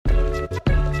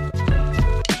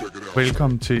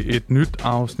Velkommen til et nyt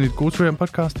afsnit God to hjem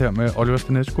podcast her med Oliver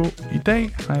Stanescu. I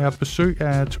dag har jeg besøg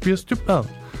af Tobias Dybvad,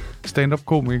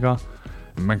 stand-up-komiker.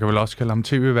 Man kan vel også kalde ham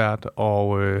tv-vært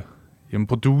og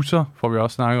producer, får vi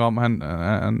også snakket om.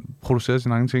 Han producerer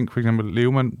sine egne ting, for eksempel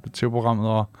Levemand, tv-programmet,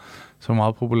 og så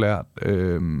meget populært.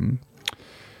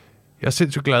 Jeg er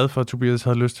sindssygt glad for, at Tobias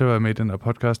havde lyst til at være med i den her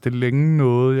podcast. Det er længe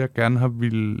noget, jeg gerne har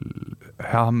ville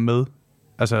have ham med,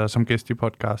 altså som gæst i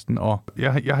podcasten. Og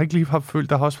jeg har ikke lige haft følt,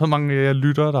 der har også været mange af jer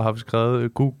lyttere, der har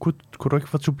skrevet, kunne du ikke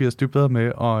få Tobias Dybvad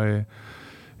med? Og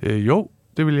jo,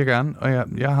 det vil jeg gerne. Og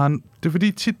jeg har det er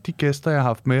fordi tit de gæster, jeg har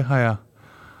haft med, har jeg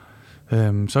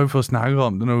så har vi fået snakket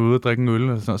om det, når vi er ude og drikke en øl,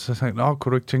 og sådan noget. Så jeg sagde,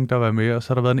 kunne du ikke tænke dig at være med? Og så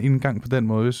har der været en indgang på den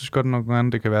måde. Jeg synes godt nok, at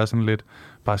det kan være sådan lidt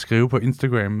bare skrive på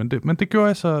Instagram. Men det gjorde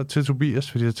jeg så til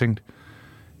Tobias, fordi jeg tænkte,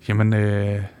 jamen,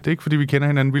 det er ikke fordi, vi kender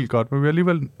hinanden vildt godt, men vi har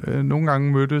alligevel nogle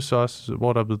gange mødtes også,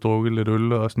 hvor der er blevet drukket lidt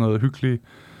øl og sådan noget hyggeligt,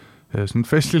 sådan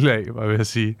festligt lag, hvad vil jeg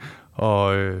sige.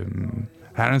 Og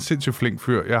han er en sindssygt flink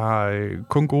fyr. Jeg har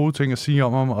kun gode ting at sige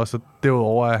om ham, og så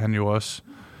derudover er han jo også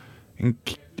en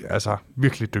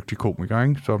virkelig dygtig komiker,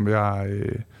 ikke? Som det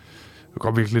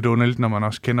går virkelig lidt underligt, når man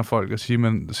også kender folk og siger,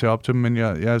 man ser op til dem, men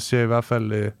jeg ser i hvert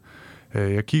fald,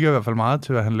 jeg kigger i hvert fald meget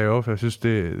til, hvad han laver, for jeg synes,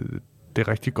 det er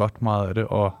rigtig godt meget af det,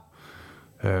 og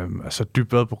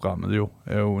Dybvad-programmet jo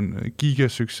er jo en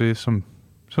gigasucces,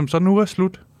 som så nu er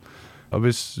slut. Og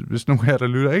hvis nogen her, der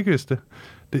lytter, ikke vidste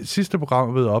det sidste program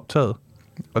er blevet optaget,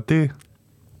 og det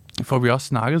får vi også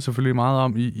snakket selvfølgelig meget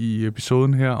om i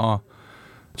episoden her, og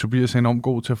Tobias er enormt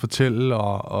god til at fortælle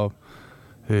og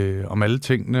om alle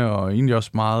tingene, og egentlig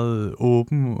også meget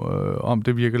åben om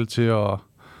det, virker til og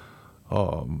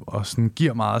sådan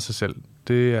giver meget af sig selv.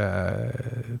 Det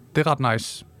er ret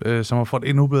nice, som har fået et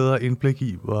endnu bedre indblik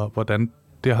i, hvordan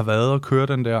det har været at køre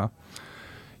den der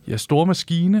store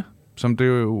maskine, som det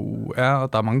jo er,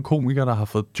 og der er mange komikere, der har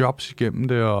fået jobs igennem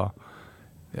det, og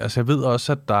jeg ved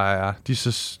også, at der er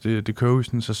det kører jo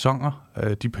sådan sæsoner,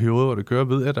 de perioder, hvor det kører,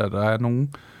 ved jeg, at der er nogle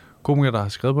komikere, der har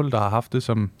skrevet på det, der har haft det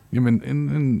som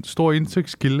en stor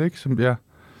indtægtskilde, ikke? Som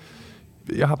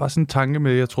jeg har bare sådan en tanke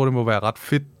med, jeg tror, det må være ret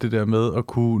fedt, det der med at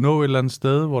kunne nå et eller andet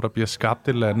sted, hvor der bliver skabt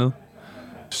et eller andet,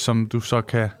 som du så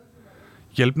kan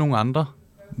hjælpe nogle andre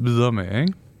videre med,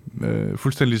 ikke?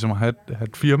 Fuldstændig ligesom at have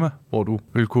et firma, hvor du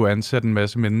vil kunne ansætte en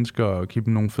masse mennesker og give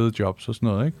dem nogle fede jobs og sådan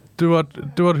noget, ikke? Det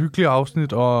var et hyggeligt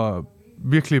afsnit, og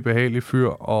virkelig behagelig fyr,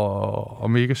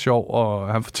 og mega sjov,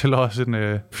 og han fortæller også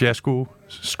en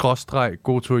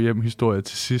fiasko-god tur hjem historie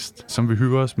til sidst, som vi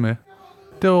hygger os med.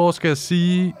 Derudover skal jeg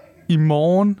sige, i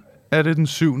morgen er det den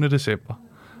 7. december,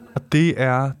 og det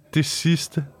er det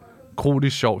sidste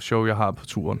Krotisk Sjov show, jeg har på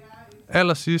turen.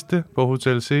 Allersidste på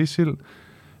Hotel Cecil.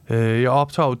 Jeg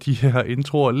optager de her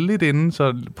introer lidt inden,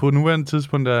 så på nuværende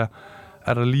tidspunkt er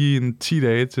der lige 10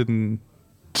 dage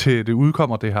til det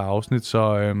udkommer, det her afsnit,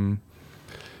 så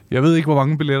jeg ved ikke, hvor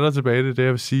mange billetter tilbage, det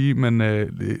jeg vil sige, men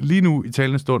lige nu i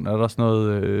talende stund er der sådan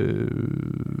noget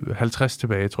 50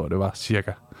 tilbage, tror jeg det var,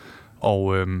 cirka.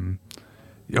 Og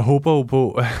jeg håber jo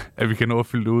på, at vi kan nå at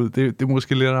fylde det ud. Det er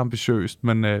måske lidt ambitiøst,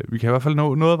 men vi kan i hvert fald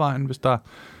nå noget af vejen, hvis der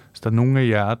er nogen af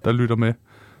jer, der lytter med,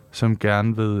 som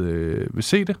gerne vil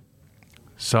se det,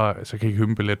 så kan I købe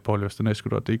en billet på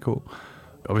oliverstanescu.dk.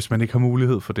 Og hvis man ikke har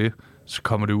mulighed for det, så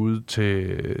kommer det ud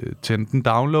til enten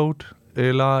download,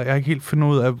 eller jeg har ikke helt fundet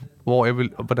ud af,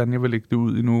 hvordan jeg vil lægge det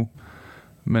ud endnu.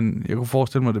 Men jeg kunne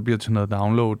forestille mig, at det bliver til noget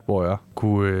download, hvor jeg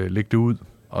kunne lægge det ud,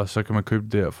 og så kan man købe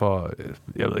det der for,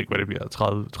 jeg ved ikke, hvad det bliver,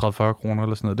 30-40 kroner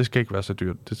eller sådan noget. Det skal ikke være så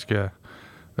dyrt. Det skal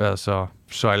være så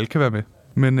alle kan være med.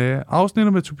 Men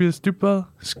afsnittet med Tobias Dybvad,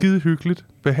 skide hyggeligt,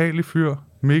 behagelig fyr,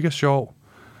 mega sjov,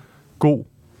 god.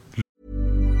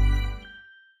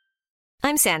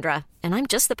 I'm Sandra, and I'm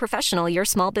just the professional your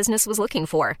small business was looking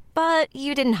for. But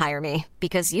you didn't hire me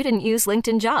because you didn't use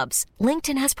LinkedIn Jobs.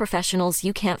 LinkedIn has professionals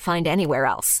you can't find anywhere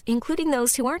else, including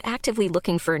those who aren't actively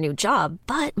looking for a new job,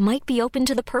 but might be open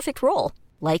to the perfect role,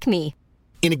 like me.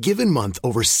 In a given month,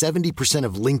 over 70%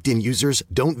 of LinkedIn users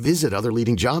don't visit other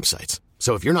leading job sites.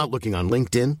 So if you're not looking on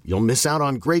LinkedIn, you'll miss out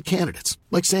on great candidates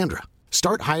like Sandra.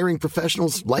 Start hiring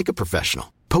professionals like a professional.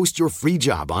 Post your free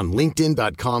job on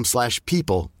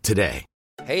linkedin.com/people today.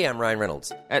 Hey, I'm Ryan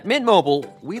Reynolds. At Mint Mobile,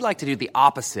 we like to do the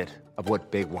opposite of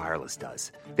what Big Wireless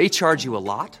does. They charge you a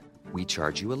lot, we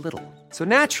charge you a little. So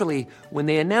naturally, when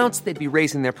they announced they'd be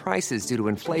raising their prices due to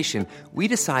inflation, we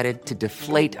decided to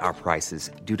deflate our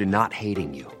prices due to not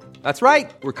hating you. That's right.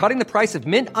 We're cutting the price of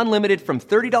Mint Unlimited from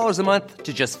 $30 a month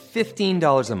to just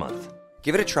 $15 a month.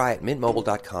 Give it a try at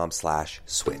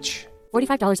mintmobile.com/switch.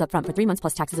 $45 up front for 3 months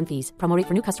plus taxes and fees. Promo rate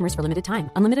for new customers for limited time.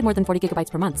 Unlimited more than 40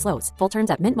 gigabytes per month slows. Full terms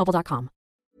at mintmobile.com.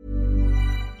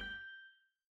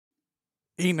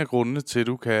 En af grundene til, at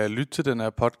du kan lytte til den her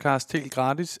podcast helt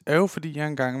gratis, er jo fordi, jeg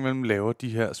engang imellem laver de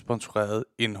her sponsorerede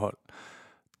indhold.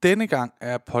 Denne gang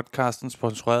er podcasten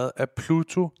sponsoreret af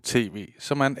Pluto TV,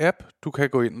 som er en app, du kan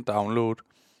gå ind og downloade.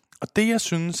 Og det, jeg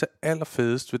synes er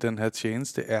allerfedest ved den her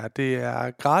tjeneste, det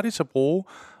er gratis at bruge,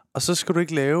 og så skal du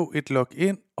ikke lave et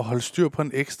login og holde styr på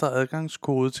en ekstra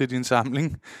adgangskode til din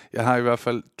samling. Jeg har i hvert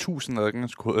fald 1000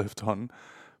 adgangskoder efterhånden.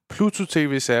 Pluto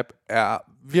TV's app er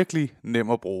virkelig nem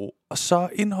at bruge, og så er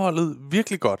indholdet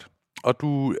virkelig godt. Og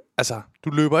du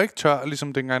løber ikke tør,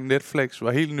 ligesom dengang Netflix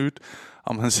var helt nyt,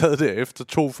 og man sad der efter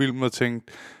 2 film og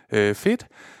tænkte, fedt,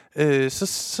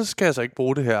 så skal jeg så ikke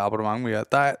bruge det her abonnement mere.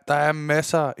 Der er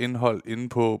masser af indhold inde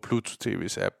på Pluto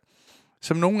TV's app.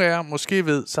 Som nogle af jer måske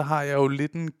ved, så har jeg jo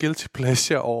lidt en guilty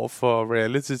pleasure over for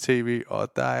reality tv, og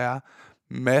der er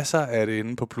masser af det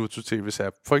inde på Pluto TV's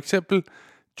app. For eksempel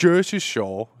Jersey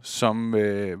Shore, som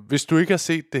hvis du ikke har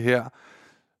set det her,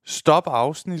 stop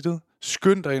afsnittet,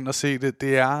 skynd dig ind og se det.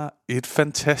 Det er et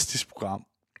fantastisk program.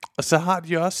 Og så har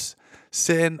de også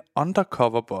serien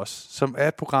Undercover Boss, som er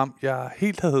et program, jeg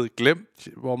helt havde glemt,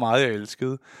 hvor meget jeg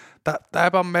elskede. Der er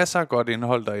bare masser af godt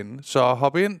indhold derinde. Så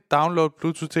hop ind, download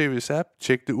Pluto TV's app,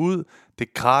 tjek det ud. Det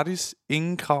er gratis,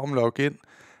 ingen krav om login.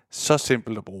 Så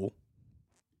simpelt at bruge.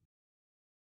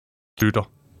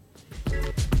 Lytter.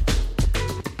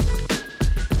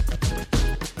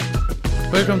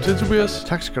 Velkommen til, Tobias.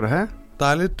 Tak skal du have.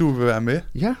 Dejligt, du vil være med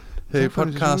her i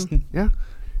podcasten.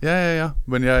 Ja.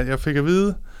 Men jeg fik at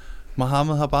vide,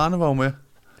 Mohammed Habane var jo med.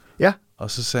 Ja.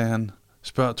 Og så sagde han,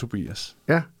 spørg Tobias.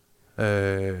 Ja.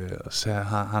 Og så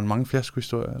har han mange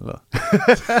fiaskohistorier, eller?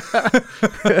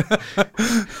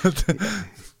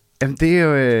 Jamen det er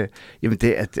jo,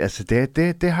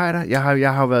 det har jeg da.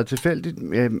 Jeg har jo været tilfældigt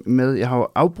med, jeg har jo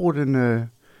afbrudt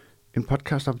en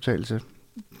podcastoptagelse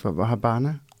for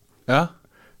Habane. Ja.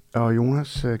 Og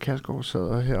Jonas Kjærsgaard sad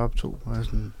og heroppe og jeg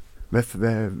sådan, hvad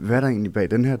er der egentlig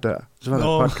bag den her dør? Så var der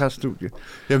et podcaststudie.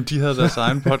 Jamen, de havde deres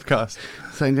egen podcast.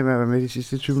 Så endte jeg med at være med de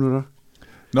sidste 20 minutter.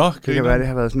 Det kan være, det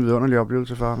har været sådan en vidunderlig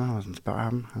oplevelse for ham. Og sådan, spørg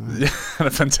ham. Ja, han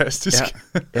er fantastisk.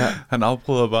 Ja. Han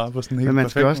afbryder bare på sådan en helt perfekt. Men man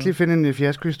skal også lige finde en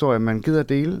fiaskohistorie, man gider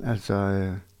dele. Altså,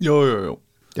 Jo.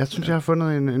 Jeg synes, jeg har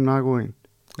fundet en meget god en.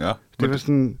 Ja. Det var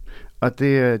sådan, og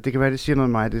det kan være, det siger noget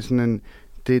om mig. Det er sådan en,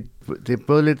 det er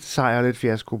både lidt sejr og lidt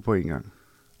fiasko på en gang.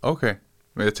 Okay.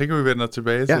 Men jeg tænker, vi vender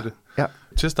tilbage til det. Ja.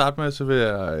 Til at starte med, så vil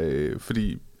jeg,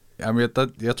 fordi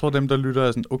jeg tror, dem, der lytter,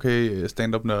 er sådan, okay,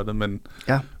 stand-up-nørdet, men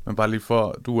bare lige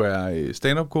for, du er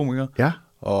stand-up-komiker,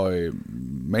 og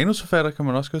manusforfatter, kan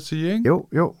man også godt sige, ikke?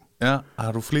 Jo. Ja.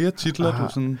 Har du flere titler,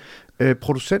 du sådan?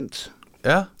 Producent.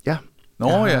 Ja? Ja.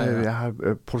 Jeg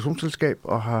har produktionsselskab,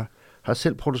 og har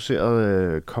selv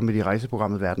produceret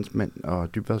comedy-rejseprogrammet Verdensmænd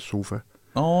og Dybvad Sofa.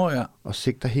 Ja. Og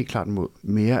sigter helt klart mod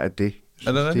mere af det. Det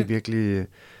er virkelig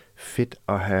fedt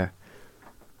at have.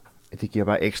 Det giver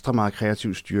bare ekstra meget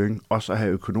kreativ styring. Også at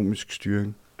have økonomisk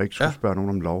styring. Og ikke skulle spørge nogen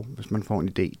om lov, hvis man får en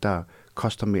idé, der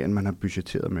koster mere, end man har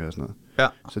budgetteret med og sådan noget. Ja.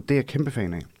 Så det er jeg kæmpe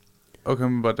fan af. Okay,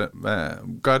 men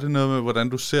gør det noget med, hvordan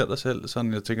du ser dig selv?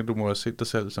 Sådan, jeg tænker, du må have set dig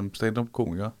selv som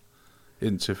stand-up-komiker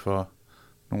indtil for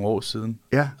nogle år siden.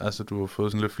 Ja. Altså, du har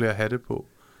fået sådan lidt flere hatte på.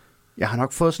 Jeg har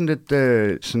nok fået sådan lidt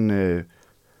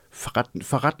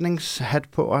forretningshat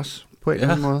på os, på en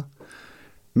eller anden måde.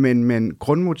 Men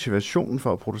grundmotivationen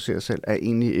for at producere selv er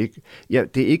egentlig ikke. Ja,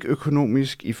 det er ikke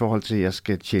økonomisk i forhold til, at jeg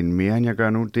skal tjene mere, end jeg gør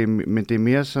nu. Men det er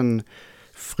mere sådan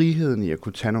friheden i at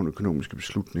kunne tage nogle økonomiske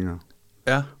beslutninger.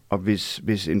 Ja. Og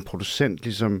hvis en producent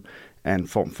ligesom er en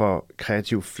form for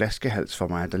kreativ flaskehals for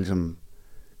mig, der ligesom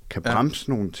kan bremse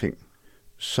nogle ting,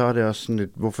 så er det også sådan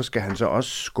lidt, hvorfor skal han så også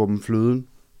skumme fløden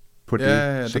på det,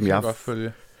 det som jeg godt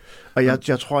følge. Og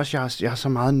jeg tror også, jeg er så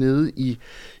meget nede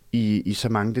i så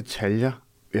mange detaljer.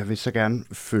 Jeg vil så gerne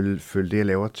følge det, jeg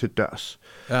laver til dørs.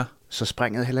 Ja. Så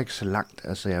springet heller ikke så langt.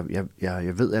 Altså,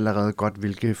 jeg ved allerede godt,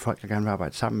 hvilke folk jeg gerne vil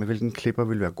arbejde sammen med, hvilken klipper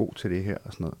vil være god til det her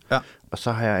og sådan noget. Ja. Og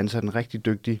så har jeg ansat en rigtig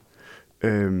dygtig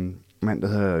mand, der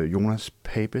hedder Jonas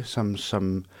Pape,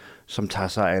 som tager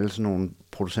sig af alle sådan nogle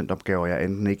producentopgaver, jeg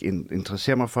enten ikke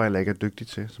interesserer mig for, eller ikke er dygtig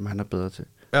til, som han er bedre til.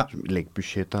 Ja. Lægge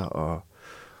budgetter og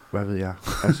hvad ved jeg.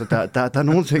 Altså, der er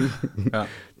nogle ting.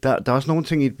 Der er også nogle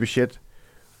ting i et budget,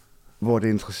 hvor det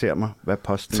interesserer mig, hvad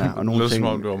posten er. Og nogle ting. Som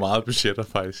om det var meget budgetter,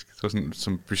 faktisk. Så sådan,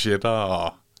 som budgetter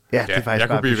og... Ja, det er faktisk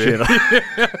bare budgetter.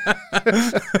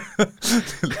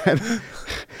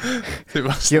 Det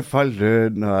var sådan... Giver folk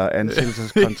løn og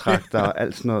ansættelseskontrakter og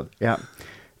alt sådan noget. Ja.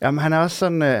 Jamen, han er også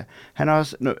sådan...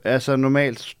 altså,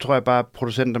 normalt tror jeg bare, at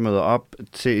producenter møder op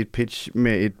til et pitch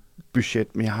med et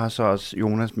budget, men jeg har så også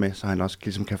Jonas med, så han også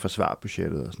ligesom kan forsvare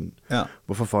budgettet og sådan. Ja.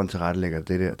 Hvorfor får han tilrettelægger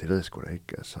det der? Det ved jeg sgu da ikke.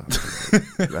 Altså,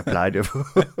 hvad plejer det på?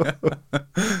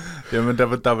 Jamen,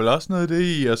 der er vel også noget af det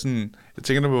i, og sådan, jeg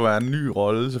tænker, der må være en ny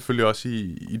rolle, selvfølgelig også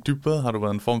i Dybvad har du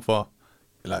været en form for,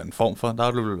 der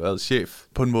har du vel været chef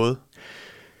på en måde.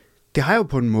 Det har jeg jo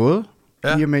på en måde,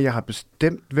 ja. I og med, at jeg har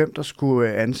bestemt, hvem der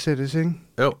skulle ansættes, ikke?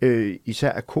 Jo.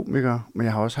 Især af komikere, men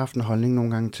jeg har også haft en holdning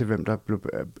nogle gange til, hvem der blev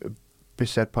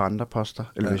besat på andre poster.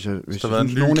 Eller hvis jeg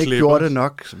synes, nogen ikke gjorde det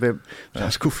nok, hvem der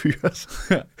skulle fyres.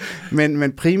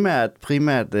 men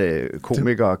primært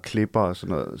komikere og klipper og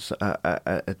sådan noget, så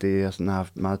er det, jeg sådan har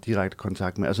haft meget direkte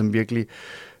kontakt med. Altså virkelig,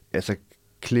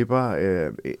 klipper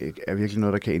er virkelig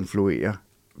noget, der kan influere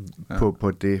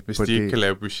på det. Hvis de ikke kan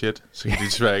lave budget, så kan de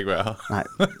desværre ikke være her. Nej,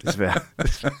 desværre.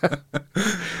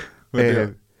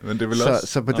 Men det vil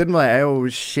så på den måde er jeg jo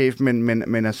chef,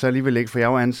 men er så alligevel ikke, for jeg er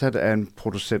jo ansat af en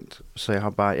producent, så jeg har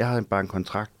bare en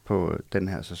kontrakt på den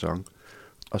her sæson.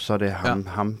 Og så er det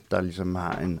ham der ligesom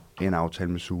har en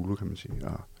aftale med Zulu, kan man sige,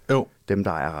 og dem,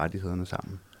 der ejer rettighederne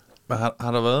sammen. Men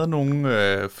har der været nogen,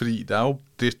 fordi der er jo,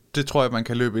 det tror jeg, man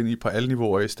kan løbe ind i på alle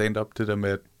niveauer i stand-up, det der med,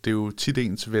 at det er jo tit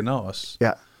ens venner også.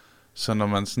 Ja. Så når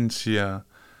man sådan siger,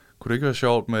 kunne det ikke være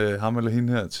sjovt med ham eller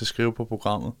hende her til at skrive på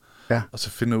programmet, og så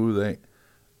finder ud af,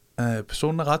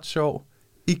 personen er ret sjov,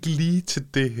 ikke lige til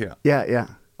det her. Ja.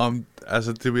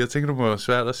 Altså, jeg tænker, det må være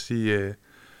svært at sige,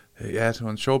 det var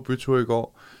en sjov bytur i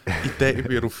går, i dag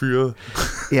bliver du fyret.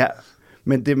 Ja,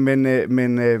 men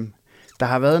der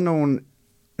har været nogle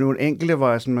enkelte,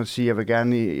 hvor jeg sådan må sige, jeg vil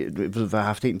gerne have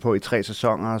haft en på i 3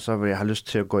 sæsoner, og så vil jeg have lyst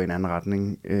til at gå i en anden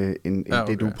retning, end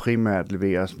det du primært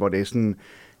leverer, hvor det sådan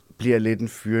bliver lidt en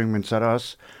fyring, men så er der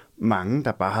også mange,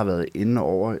 der bare har været inde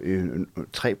over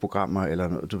 3 programmer eller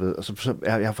noget, du ved. Og så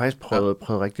jeg har faktisk prøvet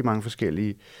rigtig mange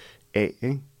forskellige af,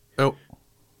 ikke? Jo.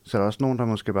 Så er der også nogen, der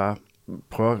måske bare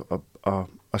prøver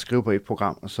at skrive på et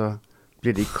program, og så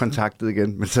bliver de ikke kontaktet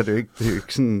igen. Men så er det jo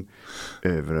ikke sådan,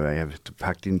 ved du hvad, jeg vil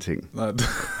pakke dine ting. Nej, det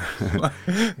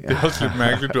er også lidt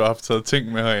mærkeligt, du har haft taget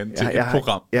ting med herind til et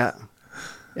program. Ja.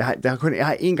 Jeg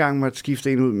har en gang måttet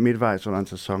skifte en ud midtvejs under en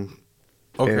sæson.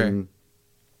 Okay.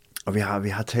 Og vi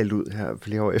har talt ud her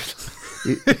flere år efter.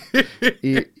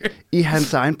 I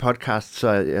hans egen podcast,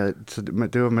 så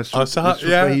det var med og så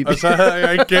havde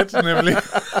jeg ikke gæt, nemlig.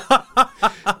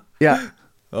 Ja.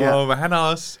 Men han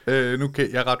har også, jeg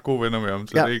er ret gode venner med ham,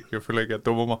 så det ikke, jeg føler ikke, at jeg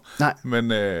dummer mig. Nej.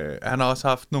 Men han har også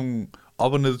haft nogle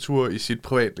op- og nedture i sit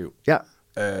privatliv. Ja,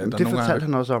 det fortalte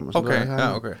han også om. Og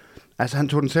okay. Altså, han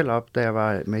tog den selv op, da jeg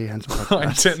var med i hans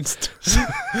podcast. Intenst.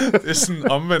 Det er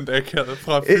sådan omvendt akavet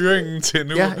fra fyringen til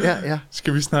nu. Ja.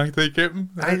 Skal vi snakke det igennem?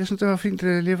 Nej, jeg synes, det var fint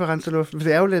lige for rense luften. For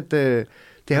det er jo lidt... Det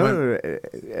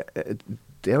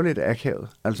er jo lidt akavet.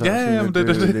 Altså, men det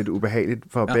er lidt ubehageligt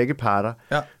for begge parter.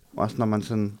 Ja. Også når man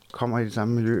sådan kommer i de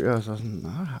samme miljøer, og så sådan,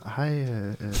 hej...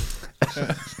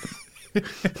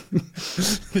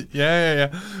 Ja.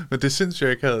 Men det synes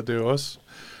jeg ikke havde. Det er jo også...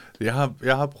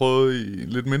 Jeg har prøvet i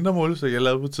lidt mindre mål, så jeg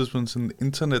lavede på et tidspunkt sådan en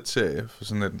internetserie for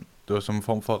sådan det var som en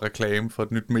form for reklame for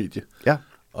et nyt medie. Ja.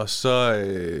 Og så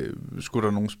skulle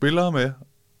der nogle spillere med,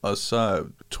 og så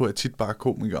tog jeg tit bare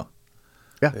komikere.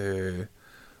 Ja.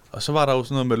 Og så var der jo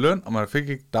sådan noget med løn, og man fik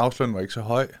ikke, dagsløn var ikke så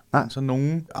høj. Nej. Så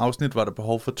nogle afsnit var der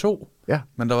behov for 2,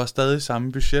 men der var stadig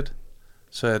samme budget,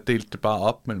 så jeg delte det bare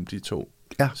op mellem de 2.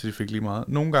 Ja. Så de fik lige meget.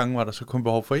 Nogle gange var der så kun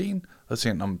behov for 1, og så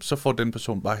tænkte jeg, så får den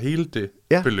person bare hele det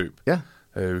beløb. Ja.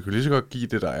 Vi kan lige så godt give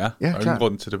det, der er. Ja, og ingen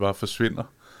grund til, at det bare forsvinder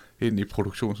ind i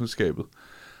produktionsselskabet.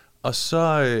 Og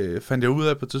så fandt jeg ud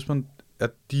af på et tidspunkt,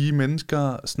 at de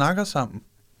mennesker snakker sammen.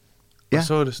 Ja. Og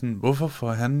så var det sådan, hvorfor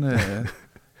får han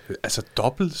altså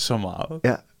dobbelt så meget?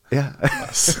 Ja.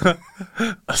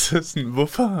 og så sådan,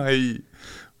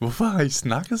 hvorfor har I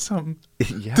snakket sammen?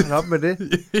 Ja, op med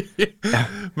det. Ja.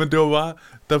 Men det var bare,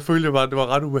 der følte jeg bare, det var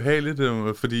ret ubehageligt,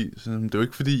 fordi sådan, det var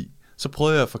ikke fordi, så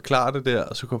prøvede jeg at forklare det der,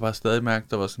 og så kunne jeg bare stadig mærke,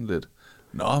 der var sådan lidt,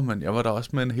 men jeg var der også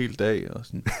med en hel dag, og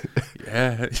sådan,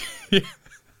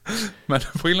 Men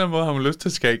på en eller anden måde har man lyst til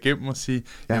at skære igennem og sige,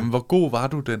 jamen hvor god var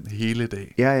du den hele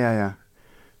dag? Ja.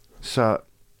 Så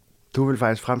du ville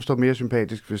faktisk fremstå mere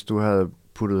sympatisk, hvis du havde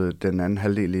puttet den anden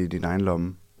halvdel i din egen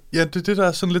lomme. Ja, det er det, der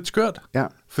er sådan lidt skørt. Ja.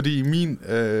 Fordi i min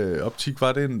optik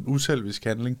var det en uselvisk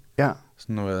handling. Ja,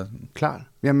 sådan noget. Klart.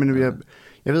 Jamen,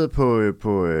 jeg ved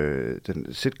på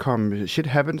den sitcom Shit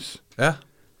Happens,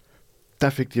 der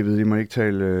fik de at vide, de må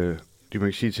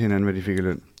ikke sige til hinanden, hvad de fik i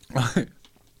løn.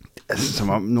 Altså, som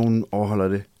om nogen overholder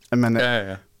det.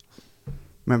 Ja.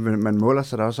 Man måler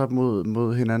sig da også op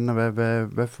mod hinanden, og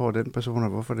hvad får den person, og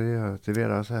hvorfor det, og det vil jeg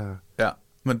da også have. Ja,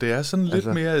 men det er sådan lidt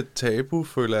mere et tabu,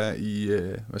 føler jeg, i,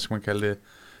 hvad skal man kalde det,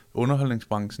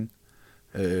 underholdningsbranchen.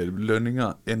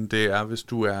 lønninger, end det er, hvis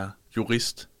du er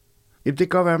jurist. Jamen, det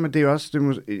kan godt være, men det er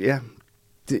også...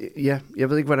 jeg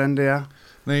ved ikke, hvordan det er.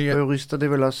 Nej, for jurister, det er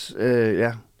vel også...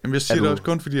 Jamen, jeg siger det også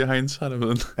kun, fordi jeg har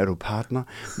insiderviden. Er du partner?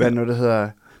 Hvad nu det hedder...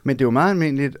 Men det er jo meget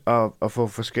almindeligt at få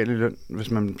forskellige løn,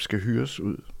 hvis man skal hyres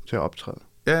ud til at optræde.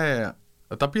 Ja.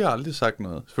 Og der bliver aldrig sagt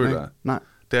noget, føler jeg. Nej.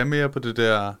 Det er mere på det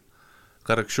der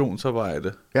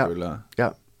redaktionsarbejde, føler jeg. Ja.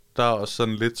 Der er også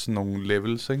sådan lidt sådan nogle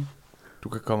levels, ikke? Du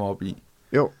kan komme op i.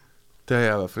 Jo. Det har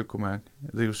jeg i hvert fald kunne mærke.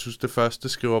 Jeg synes, det første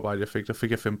skrivearbejde, jeg fik, der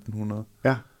fik jeg 1.500.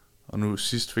 Ja. Og nu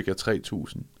sidst fik jeg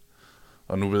 3.000.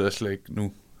 Og nu ved jeg slet ikke,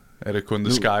 nu er det kun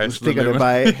the sky. Nu stikker det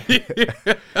bare af.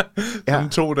 Sådan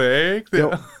 2 dage, ikke?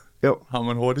 Der. Jo. Har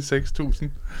man hurtigt 6.000.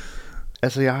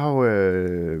 Altså, jeg har jo...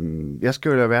 jeg skal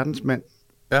jo lave Verdensmænd.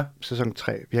 Ja. Sæson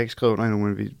 3. Vi har ikke skrevet under endnu,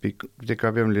 men det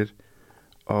gør vi om lidt.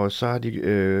 Og så har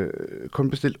de kun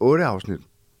bestilt 8 afsnit.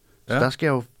 Så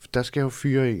der skal jeg jo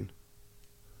fyre en.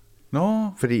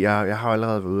 Nå. Fordi jeg har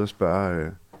allerede været ude og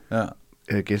spørge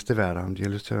gæsteværter, om de har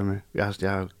lyst til at være med. Jeg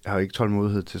har jo ikke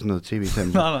tålmodighed til sådan noget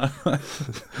tv-tæmpe. Nej.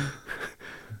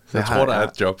 Så jeg tror, der er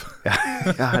et job.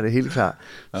 Jeg har det helt klart.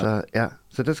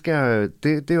 Så det skal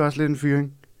det er jo også lidt en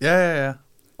fyring. Ja.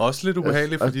 Også lidt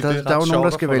ubehageligt, fordi der, det er ret der er jo nogen,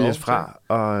 der skal vælges lov, fra,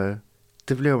 og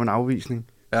det bliver jo en afvisning.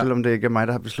 Ja. Selvom det ikke er mig,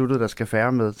 der har besluttet, der skal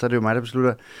færre med, så er det jo mig, der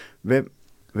beslutter,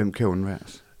 hvem kan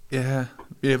undværes. Ja,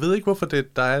 jeg ved ikke, hvorfor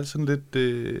der er sådan lidt...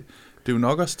 Det er jo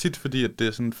nok også tit, fordi at det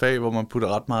er sådan et fag, hvor man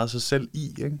putter ret meget af sig selv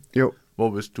i, ikke? Jo.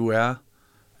 Hvor hvis du er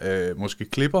måske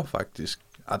klipper faktisk,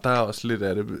 og der er også lidt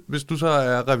af det. Hvis du så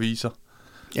er revisor,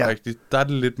 rigtig, der er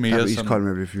det lidt mere sådan... Der er iskold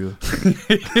med at blive fyret.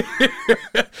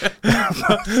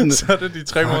 Så er det de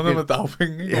 3 måneder med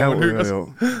dagpenge, ikke?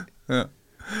 Jo. Ja.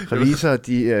 Revisorer,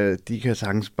 de kan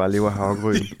sagtens bare leve af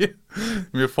havregryn.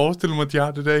 Men jeg forestiller mig, at de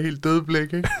har det der helt døde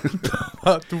blik, ikke?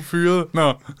 Du er fyret.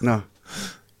 Nå.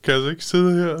 Kan jeg så ikke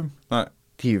sidde her? Nej.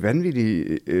 De er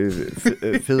vanvittige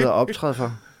fede at optræde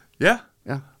for. Ja?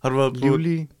 Har du været på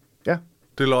livlige? Ja.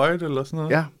 Deloitte eller sådan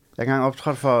noget? Ja. Jeg har engang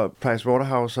optrådt for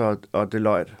Pricewaterhouse og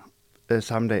Deloitte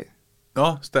samme dag.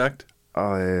 Nå, stærkt.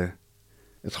 Og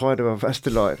jeg tror, det var først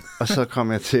Deloitte, og så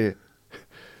kom jeg til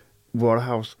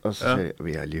Waterhouse, og så sagde jeg,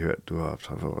 vi har lige hørt, du har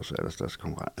optrådt for vores allerstørste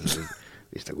konkurrent. Altså,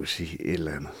 hvis der kunne sige et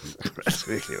eller andet, så kunne det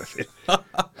virkelig være fedt.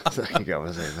 Så gik jeg op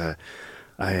og sagde,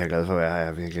 jeg er glad for at være her. Jeg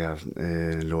har virkelig haft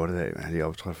lortet af, at de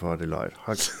optrådt for Deloitte.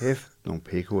 Hold kæft, nogle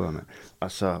pækhoveder, mand.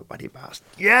 Og så var de bare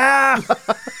sådan,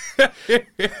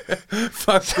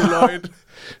 fuck Deloitte.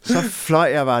 Så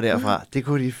fløj jeg bare derfra. Det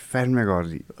kunne de fandme godt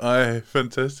lide. Ej,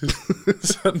 fantastisk.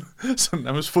 sådan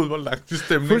nærmest fodboldagtig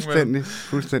stemning.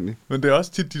 Fuldstændig. Men det er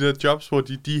også tit de der jobs, hvor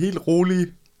de er helt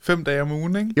rolige 5 dage om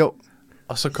ugen, ikke? Jo.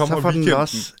 Og så kommer så weekenden.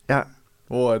 Også,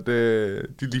 hvor de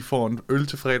lige får en øl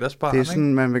til fredagsbar. Det er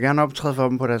sådan, man vil gerne optræde for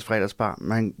dem på deres fredagsbar.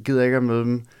 Man gider ikke at møde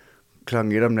dem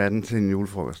 1:00 om natten til en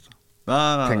julefrokost.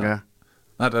 Nej. Tænker jeg.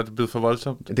 Nej, der er det blevet for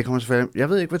voldsomt. Det kommer selvfølgelig... Jeg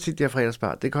ved ikke, hvor tit de har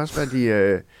fredagsbar. Det kan også være,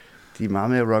 de er meget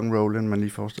mere rock'n'roll, end man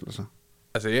lige forestiller sig.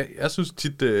 Altså, jeg synes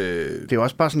tit... Det er jo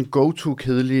også bare sådan en go-to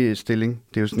kedelig stilling.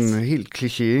 Det er jo sådan en helt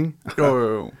kliché, ikke?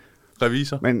 Jo.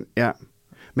 Revisor. Men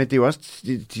det er jo også...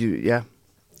 De er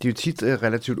jo tit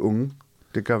relativt unge.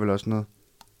 Det gør vel også noget.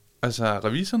 Altså,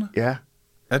 revisorerne? Ja.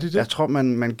 Er det det? Jeg tror,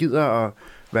 man gider at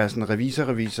være sådan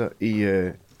revisor i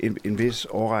en vis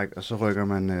årrække, og så rykker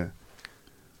man...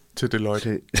 til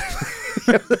Deloitte.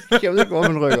 Jeg ved ikke, hvor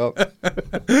man rykker op.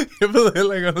 Jeg ved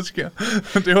heller ikke, hvad der sker.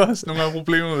 Men det er også nogle af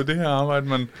problemer med det her arbejde.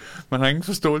 Man har ingen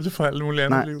forståelse for alt muligt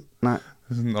andet liv. Nej.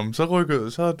 Så rykker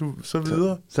så er du så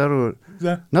videre. Så er du...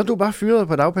 Ja. Når du er bare fyret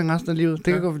på dagpenge resten af livet.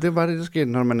 Det er bare det, der sker,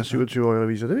 når man er 27-årig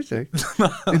revisor. Det vidste jeg ikke. Det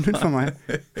er nyt for mig.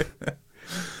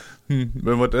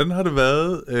 Men hvordan har det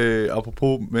været,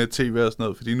 apropos med tv og sådan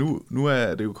noget? Fordi nu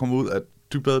er det jo kommet ud, at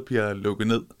Dybbad bliver lukket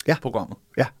ned programmet.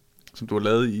 Ja. Som du har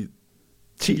lavet i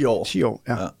 10 år. 10 år,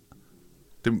 ja.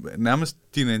 Det er nærmest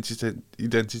din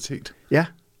identitet. Ja,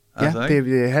 altså,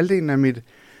 det er halvdelen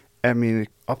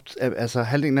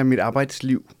af mit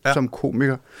arbejdsliv som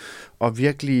komiker. Og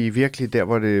virkelig der,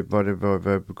 hvor det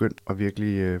var begyndt at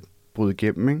virkelig bryde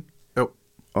igennem, ikke? Jo.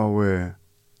 Og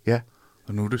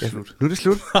Og nu er det slut. Nu er det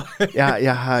slut.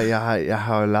 Jeg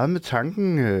har leget med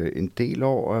tanken en del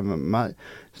år, og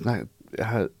jeg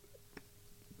har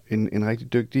en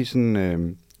rigtig dygtig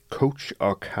sådan, coach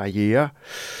og karriere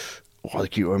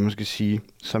rådgiver, jeg måske sige,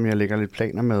 som jeg lægger lidt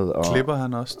planer med. Og... Klipper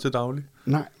han også til daglig?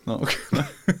 Nej. Nå, okay.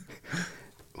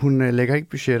 Hun lægger ikke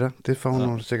budgetter. Det får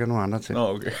hun sikkert nogle andre til.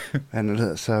 Nå, okay. Hvad nu det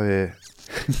hedder, så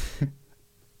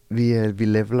vi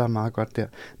leveler meget godt der.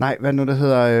 Nej, hvad nu det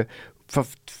hedder, for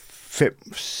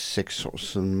 5-6 år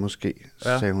siden måske,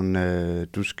 sagde hun,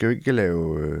 du skal jo ikke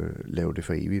lave det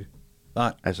for evigt.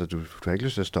 Nej. Altså, du har ikke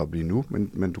lyst til at stoppe lige nu,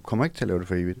 men du kommer ikke til at lave det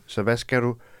for evigt. Så hvad skal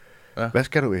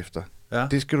du efter? Ja.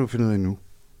 Det skal du finde ud af nu.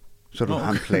 Så du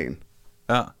har en plan.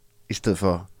 Ja. I stedet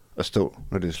for at stå,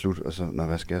 når det er slut, og så,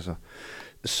 hvad skal jeg så?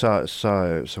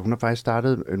 Så hun har faktisk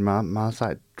startet en meget, meget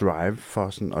sejt drive for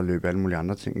sådan at løbe alle mulige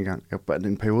andre ting i gang.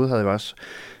 En periode havde jeg også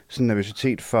sådan en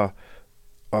nervøsitet for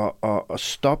at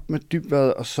stoppe med Dybvad,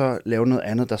 og så lave noget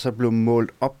andet, der så blev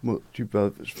målt op mod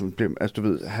Dybvad. Altså du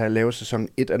ved, have lavet sæson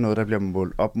 1 af noget, der bliver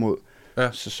målt op mod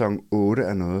sæson 8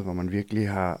 af noget, hvor man virkelig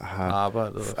har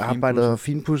arbejdet og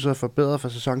finpudset og forbedret fra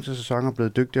sæson til sæson og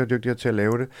blevet dygtigere og dygtigere til at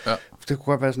lave det. Ja. Det kunne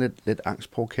godt være sådan lidt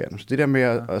angstprovokerende. Så det der med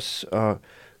at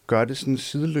gøre det sådan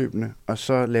sideløbende, og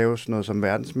så lave sådan noget som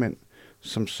verdensmænd,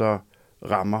 som så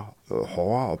rammer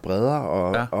hårdere og bredere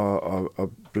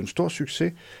og blev en stor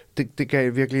succes, det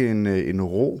gav virkelig en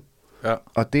ro. Ja.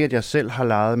 Og det, at jeg selv har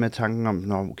leget med tanken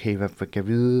om, okay, hvad kan jeg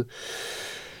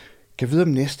vide om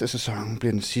næste sæson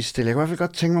bliver den sidste. Jeg kunne i hvert fald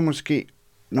godt tænke mig måske,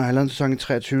 når jeg har lavet en sæson i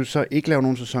 23, så ikke lave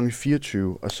nogen sæson i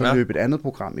 24, og så løbe et andet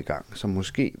program i gang, som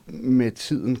måske med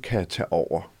tiden kan tage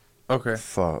over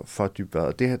for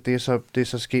Dybvad. Det er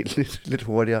så sket lidt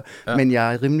hurtigere. Ja. Men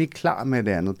jeg er rimelig klar med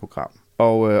det andet program.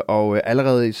 Og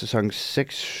allerede i sæson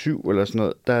 6-7 eller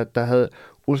sådan noget, der havde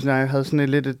Olsen og jeg havde sådan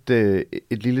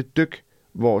et lille dyk,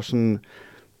 hvor sådan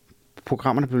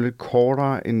programmerne blev lidt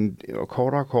kortere og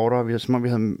kortere. Som om vi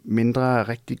havde mindre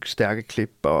rigtig stærke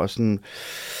klip og sådan.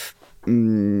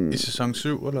 I sæson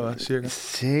 7 eller hvad, cirka?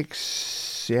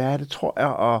 6, ja, det tror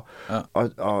jeg.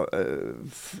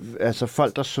 Altså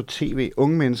folk, der så tv,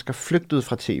 unge mennesker flygtede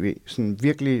fra tv, sådan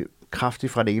virkelig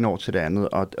kraftigt fra det ene år til det andet,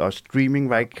 og streaming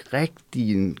var ikke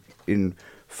rigtig en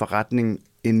forretning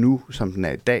endnu, som den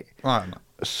er i dag. Nej.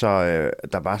 Så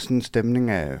der var sådan en stemning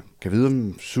af, kan vide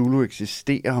om Zulu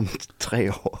eksisterer om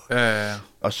 3 år. Ja.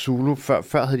 Og Zulu,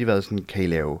 før havde de været sådan, kan I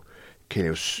lave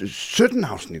 17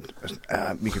 afsnit?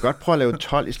 Vi kan godt prøve at lave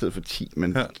 12 i stedet for 10,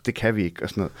 men det kan vi ikke, og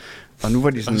sådan noget. Og nu var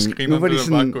de sådan... Nu var de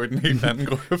sådan, bare gå i den helt anden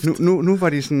grøft. Nu var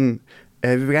de sådan,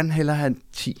 vi vil gerne hellere have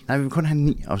 10. Nej, vi vil kun have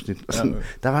 9 afsnit. Og sådan,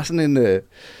 der var sådan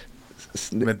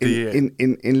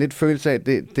en lidt følelse af, at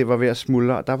det var ved at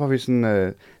smuldre. Og der var vi sådan,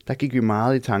 der gik vi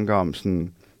meget i tanker om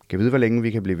sådan, kan vide, hvor længe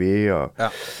vi kan blive ved. Og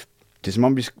det er som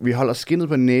om, vi holder skindet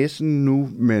på næsen nu,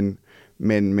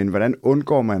 men hvordan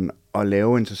undgår man at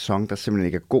lave en sæson, der simpelthen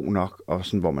ikke er god nok, og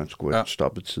sådan, hvor man skulle have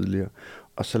stoppet tidligere.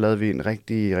 Og så lavede vi en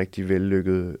rigtig, rigtig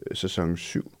vellykket sæson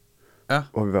 7,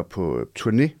 hvor vi var på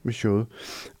turné med showet.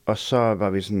 Og så var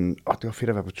vi sådan, det var fedt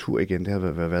at være på tur igen. Det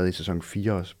havde været i sæson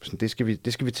 4 også. Sådan,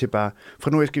 det skal vi til bare.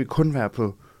 Fra nu af skal vi kun være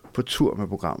på tur med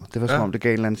programmet. Det var som om, det gav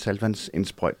en eller anden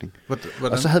saltvandsindsprøjtning.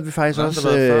 Og så havde vi faktisk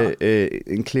også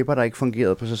en klipper, der ikke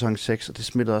fungerede på sæson 6, og det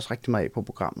smittede også rigtig meget af på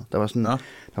programmet. Der var sådan, der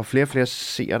var flere og flere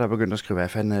seere, der begyndte at skrive, hvad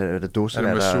fanden er det dåse?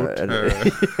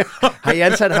 Har I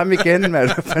ansat ham igen?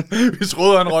 Vi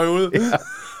troede, han røg ud.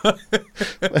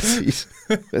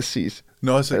 Præcis.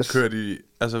 Nå, så kørte de...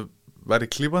 Altså, var det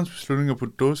klipperens beslutninger på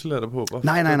dåselatter på?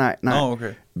 Nej.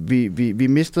 Okay. Vi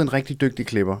mistede en rigtig dygtig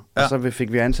klipper, og så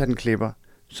fik vi ansat en klipper,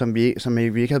 som vi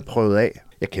ikke havde prøvet af.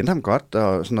 Jeg kendte ham godt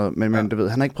og sådan noget, men du ved,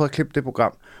 han har ikke prøvet at klippe det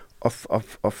program,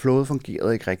 og flowet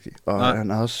fungerede ikke rigtigt, og han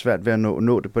har også svært ved at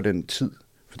nå det på den tid,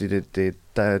 fordi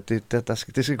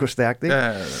det skal gå stærkt, ikke?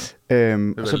 Ja.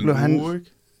 Og så blev han... Uge,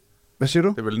 ikke? Hvad siger du?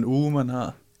 Det er vel en uge, man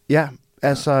har? Ja,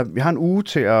 altså, vi har en uge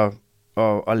til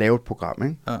at lave et program,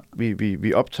 ikke? Ja.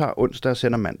 Vi optager onsdag og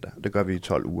sender mandag. Det gør vi i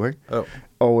 12 uger, ikke? Ja.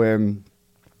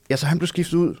 Og så han blev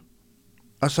skiftet ud.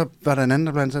 Og så var der en anden,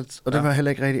 der blev ansat, og det var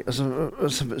heller ikke rigtigt.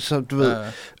 Og så du ved,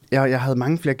 jeg havde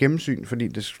mange flere gennemsyn, fordi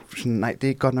det sådan, nej, det er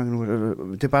ikke godt nok nu.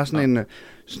 Det er bare sådan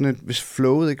en, hvis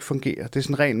flowet ikke fungerer, det er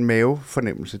sådan en ren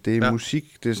mavefornemmelse. Det er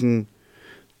musik, det er sådan,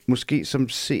 måske som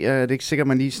seer, det er ikke sikkert,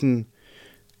 man lige sådan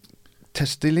tager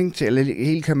stilling til, eller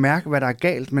helt kan mærke, hvad der er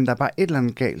galt, men der er bare et eller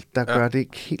andet galt, der gør det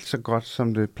ikke helt så godt,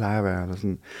 som det plejer at være. Eller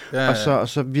sådan. Og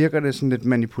så virker det sådan lidt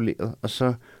manipuleret, og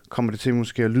så kommer det til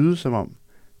måske at lyde som om,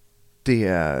 det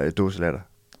er dåselatter.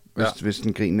 Hvis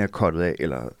den grin er kottet af,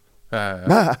 eller...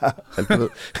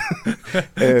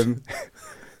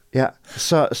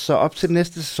 Så op til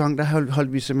næste sæson, der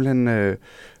holdt vi simpelthen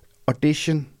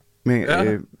audition.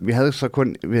 Med, vi havde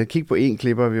kigget på én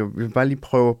klipper, vi ville bare lige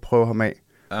prøve ham af,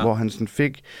 hvor han sådan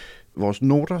fik vores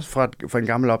noter fra en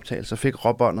gammel optagelse, fik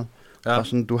råbåndet, og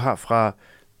sådan, du har fra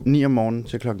 9 om morgenen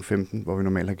til klokken 15, hvor vi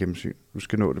normalt har gennemsyn. Du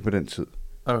skal nå det på den tid.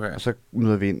 Okay. Og så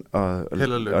møder vi ind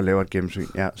og laver et gennemsyn.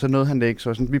 Ja, så nåede han det ikke,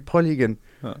 så sådan, vi prøver lige igen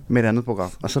med et andet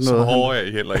program. Og så hård er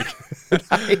I heller ikke.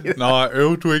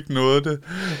 Nå, du ikke nåede det.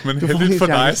 Men heldigt for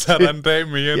dig, så er der en dag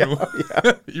mere nu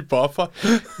i buffer.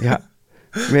 Ja,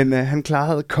 men han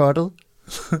klarede cuttet.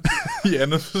 I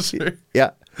andet forsøg. Ja,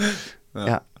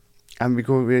 Ja. Jamen,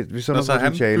 vi så noget så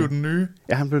han blev den nye?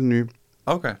 Ja, han blev den nye.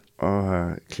 Okay.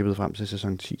 Og klippet frem til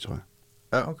sæson 10, tror jeg.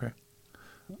 Ja, okay.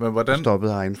 Men hvordan...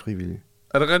 Stoppede egen frivillig.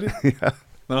 Er det rigtigt? Ja.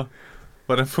 Nå.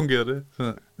 Hvordan fungerer det?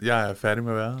 Så jeg er færdig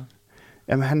med at være her.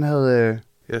 Jamen, han havde...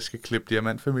 Jeg skal klippe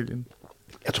Diamantfamilien.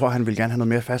 Jeg tror, han vil gerne have noget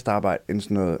mere fast arbejde, end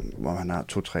sådan noget, hvor han har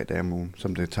 2-3 dage om ugen,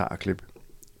 som det tager at klippe.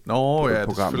 Nå, ja, det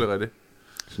er selvfølgelig rigtigt.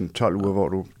 Sådan 12 uger, hvor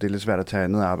det er lidt svært at tage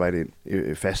andet arbejde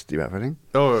ind, fast i hvert fald, ikke?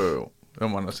 Jo.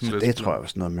 Sådan det tror jeg var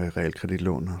sådan noget med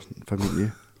realkreditlån og sådan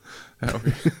familie. Ja,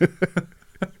 okay.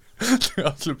 Det er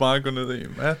også lidt meget at gå ned i.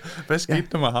 Hvad skete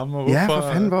der med ham? Og hvorfor? Ja,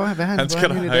 for fanden, han skal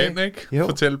der herind, ikke? Jo.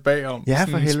 Fortælle bagom. Ja,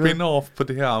 for helvede. En spin-off på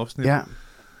det her afsnit. Ja.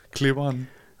 Klipperen.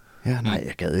 Ja, nej,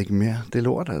 jeg gad ikke mere. Det er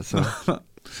lort, altså.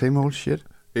 Same old shit.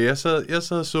 Jeg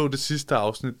sad og så det sidste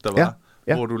afsnit, der var,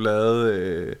 hvor du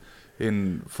lavede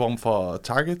en form for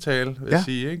takketale, vil jeg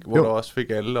sige, ikke? Hvor du også fik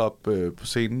alle op på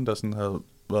scenen, der sådan havde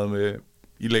været med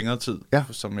i længere tid,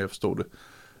 som jeg forstod det.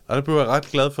 Og der blev jeg ret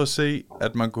glad for at se,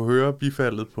 at man kunne høre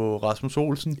bifaldet på Rasmus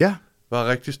Olsen. Ja. Var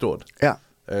rigtig stort. Ja.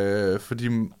 Fordi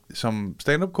som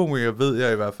stand-up-komiker ved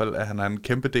jeg i hvert fald, at han er en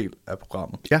kæmpe del af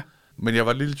programmet. Ja. Men jeg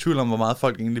var lidt i tvivl om, hvor meget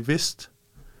folk egentlig vidste,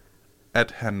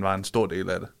 at han var en stor del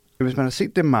af det. Hvis man har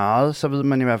set det meget, så ved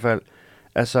man i hvert fald,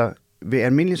 altså ved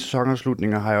almindelige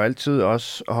sæsonafslutninger har jeg jo altid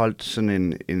også holdt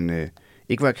sådan en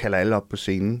ikke hvad jeg kalder alle op på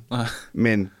scenen,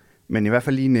 men i hvert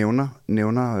fald lige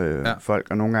nævner folk,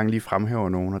 og nogle gange lige fremhæver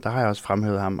nogen, og der har jeg også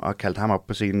fremhævet ham og kaldt ham op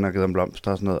på scenen og givet ham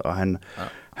blomster og sådan noget, og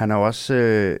han er jo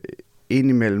også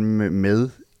indimellem med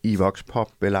i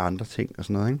Voxpop eller andre ting og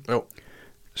sådan noget, ikke? Jo.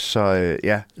 Så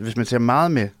hvis man ser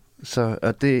meget med,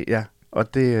 så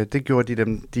det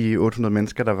gjorde de 800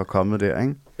 mennesker, der var kommet der,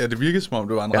 ikke? Ja, det virkede som om,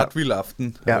 det var en ret vild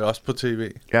aften, også på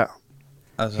tv. Ja,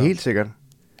 altså. Helt sikkert.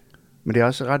 Men det er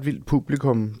også et ret vildt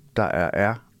publikum, der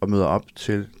er og møder op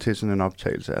til sådan en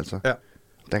optagelse, altså. Ja.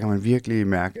 Der kan man virkelig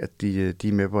mærke, at de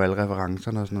er med på alle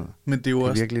referencerne og sådan noget. Men det er jo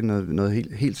også... virkelig noget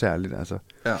helt særligt, altså.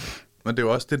 Ja, men det er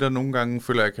jo også det, der nogle gange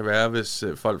føler jeg kan være, hvis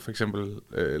folk for eksempel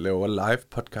laver live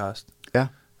podcast. Ja.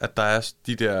 At der er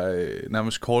de der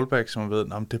nærmest callbacks, som man ved,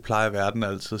 det plejer verden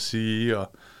altid at sige,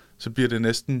 og så bliver det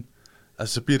næsten,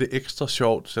 altså så bliver det ekstra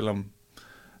sjovt, selvom,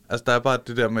 altså der er bare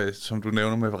det der med, som du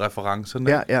nævner med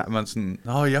referencerne, at man sådan,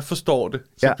 jeg forstår det,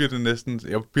 så bliver det næsten,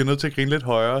 jeg bliver nødt til at grine lidt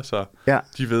højere, så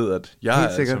de ved, at jeg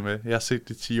helt er sikkert. Altså med, jeg har set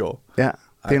det 10 år. Ja,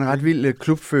 det er en ret vild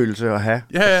klubfølelse at have,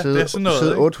 at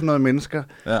sidde 800 mennesker,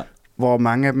 hvor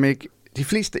mange af dem ikke, de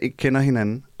fleste ikke kender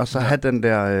hinanden, og så have den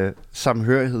der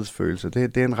samhørighedsfølelse.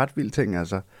 Det er en ret vild ting,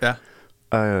 altså. Ja.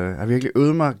 Jeg har virkelig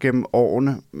øvet mig gennem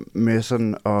årene med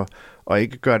sådan at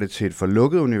ikke gøre det til et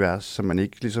forlukket univers, som man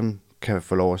ikke ligesom kan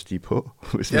få lov at stige på,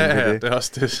 hvis man vil det. Det er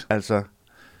også det. Altså,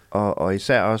 og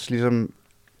især også ligesom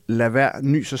lad hver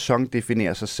ny sæson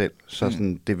definere sig selv. Så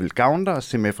sådan, det vil gavne dig at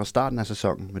se med fra starten af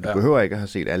sæsonen, men du behøver ikke at have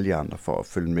set alle de andre for at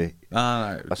følge med.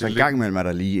 Nej, og så en gang imellem er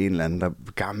der lige en eller anden,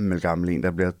 gammel en,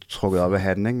 der bliver trukket op af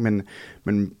hatten, ikke?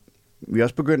 Men vi er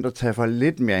også begyndt at tage for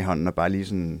lidt mere i hånden, og bare lige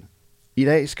sådan, i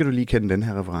dag skal du lige kende den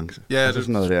her reference. Ja, altså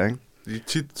sådan noget der, ikke? De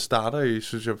tit starter I,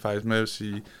 synes jeg faktisk, med at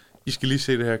sige, I skal lige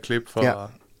se det her klip for... Ja.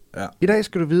 I dag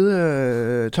skal du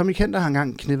vide, Tommy Kenter har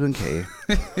engang knippet en kage.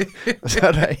 Og så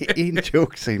er der en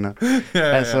joke senere.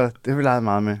 Altså, det vil jeg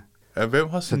meget med. Ja, hvem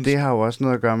har sådan... Så det har jo også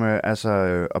noget at gøre med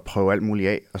at prøve alt muligt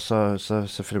af, og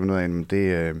så finder man ud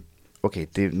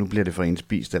af, at nu bliver det for en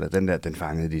spist, eller den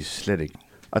fangede de slet ikke.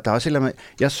 Og der er også et eller andet...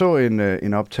 Jeg så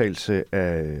en optagelse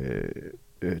af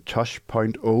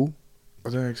Tosh.0. Og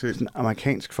det har jeg ikke set. Sådan en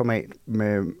amerikansk format,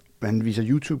 med han viser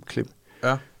YouTube-klip.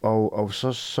 Ja. Og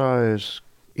så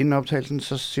inden optagelsen,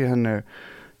 så siger han,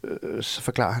 så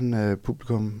forklarer han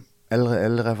publikum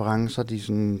alle referencer,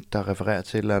 der refererer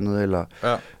til et eller andet, eller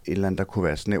et eller andet, der kunne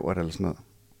være snævert eller sådan noget.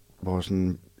 Hvor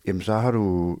sådan, jamen så har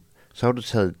du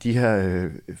taget de her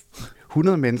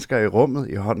 100 mennesker i rummet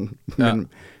i hånden,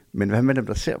 men hvad med dem,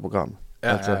 der ser programmet?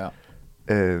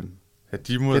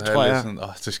 De må have lidt sådan,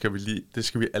 det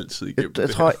skal vi altid igennem. Jeg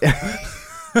tror,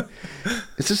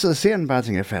 så sidder serien bare og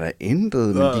tænker, jeg fatter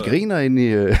intet, men de griner ind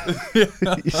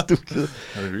i studiet.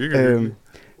 Ja, det er virkelig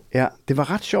det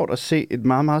var ret sjovt at se et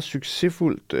meget, meget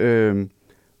succesfuldt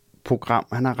program.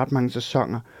 Han har ret mange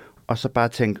sæsoner, og så bare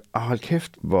tænke, hold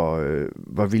kæft,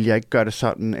 hvor vil jeg ikke gøre det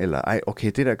sådan, eller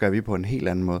okay, det der gør vi på en helt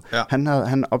anden måde. Ja.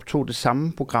 Han optog det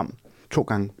samme program 2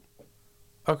 gange.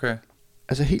 Okay.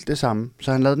 Altså helt det samme.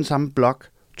 Så han lavede den samme blog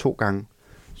 2 gange.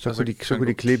 Så kunne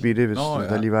de klippe i det, hvis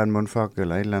der lige var en mundfuck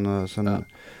eller et eller andet. Og sådan.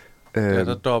 Ja,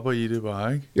 der dopper i det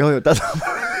bare, ikke? Jo, der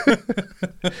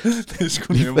det er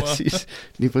sgu nemmere.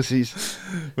 Lige præcis.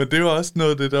 Men det var også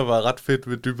noget af det, der var ret fedt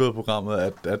ved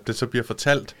Dybvad-programmet, at det så bliver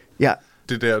fortalt. Ja.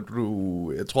 det der,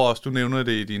 jeg tror også, du nævner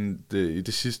det i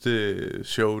det sidste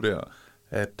show der,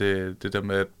 at det der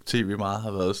med, at tv meget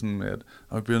har været sådan med, at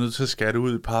vi bliver nødt til at skære det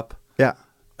ud i pap. Ja.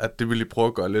 At det vil I prøve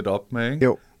at gøre lidt op med, ikke?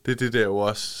 Jo. Det der jo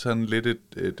også sådan lidt et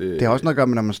det har også noget at gøre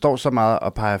med, når man står så meget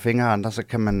og peger fingre af andre, så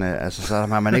kan man, så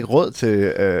har man ikke råd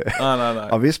til... nej.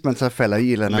 Og hvis man så falder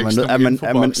i, eller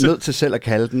er man nødt til selv at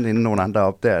kalde den, inden nogen andre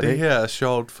opdager det. Det her er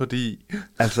sjovt, fordi...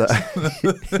 Altså,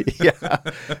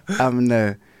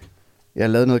 jeg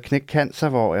lavede noget knækcancer,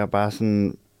 hvor jeg bare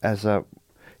sådan... Altså,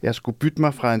 jeg skulle bytte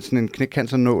mig fra sådan en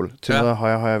knækcancernål til noget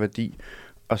højere værdi.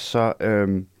 Og så...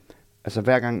 Altså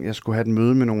hver gang jeg skulle have et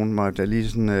møde med nogen, må jeg lige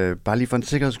sådan, bare lige for en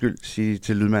sikkerheds skyld sige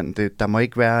til lydmanden, der må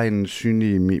ikke være en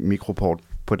synlig mikroport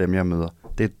på dem, jeg møder.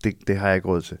 Det har jeg ikke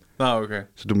råd til. Okay.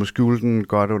 Så du må skjule den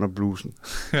godt under blusen.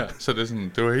 Ja, så det er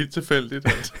sådan, det var helt tilfældigt.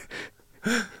 Altså.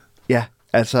 Ja,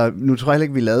 altså nu tror jeg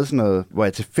ikke, vi lavede sådan noget, hvor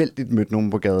jeg tilfældigt mødte nogen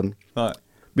på gaden. Nej.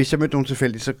 Hvis jeg mødte nogen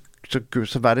tilfældigt, så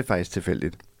var det faktisk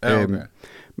tilfældigt. Ja, okay.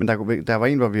 Men der var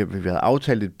en, hvor vi havde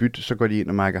aftalt et bytte, så går de ind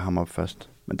og mærker ham op først.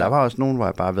 Men der var også nogen, hvor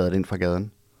jeg bare været ind fra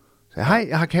gaden. Så hej,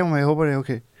 jeg har kamera, jeg håber det er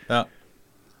okay. Ja.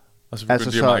 Og så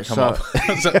begyndte de at komme op.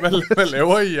 Så, hvad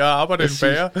laver I? Jeg arbejder i en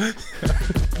bager.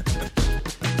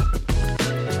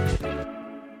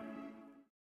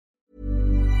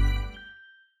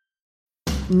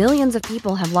 Millions of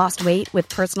people have lost weight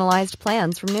with personalized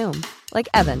plans from Noom. Like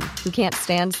Evan, who can't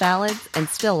stand salads and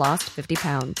still lost 50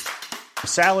 pounds.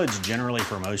 Salads generally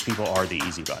for most people are the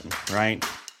easy button, right?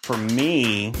 For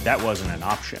me, that wasn't an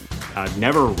option. I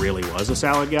never really was a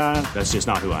salad guy. That's just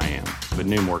not who I am. But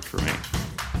Noom worked for me.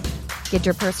 Get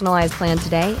your personalized plan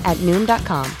today at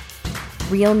Noom.com.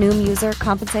 Real Noom user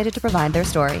compensated to provide their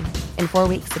story. In 4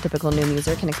 weeks, the typical Noom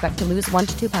user can expect to lose 1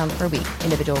 to 2 pounds per week.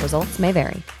 Individual results may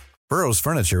vary. Burrow's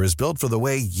furniture is built for the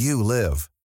way you live.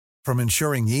 From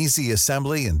ensuring easy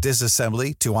assembly and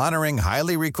disassembly to honoring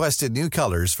highly requested new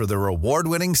colors for their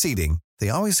award-winning seating, they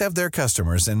always have their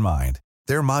customers in mind.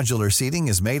 Their modular seating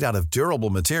is made out of durable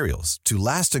materials to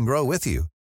last and grow with you.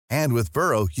 And with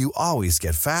Burrow, you always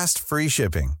get fast, free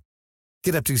shipping.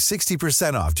 Get up to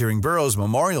 60% off during Burrow's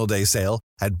Memorial Day sale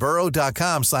at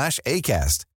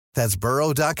burrow.com/ACAST. That's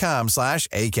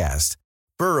burrow.com/ACAST.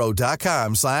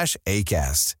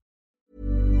 burrow.com/ACAST.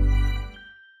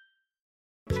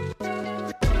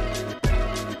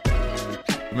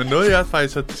 Men noget, jeg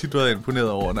faktisk har tit været imponeret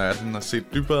over, når jeg sådan har set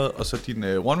Dybvad og så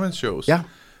dine one-man-shows,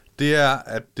 det er,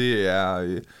 at det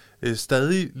er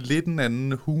stadig lidt en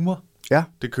anden humor,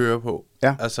 det kører på.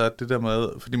 Ja. Altså det der med,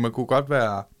 fordi man kunne godt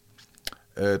være...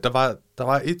 Der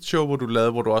var et show, hvor du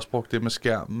lavede, hvor du også brugte det med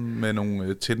skærmen med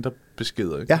nogle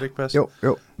Tinder-beskeder. Kan det ikke passe?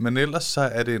 Jo. Men ellers så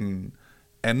er det en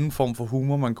anden form for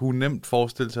humor. Man kunne nemt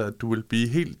forestille sig, at du vil blive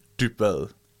helt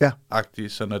Dybvad-agtig,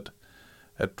 sådan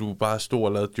at du bare stod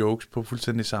og lavede jokes på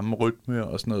fuldstændig samme rytme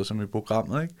og sådan noget som i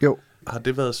programmet, ikke? Jo. Har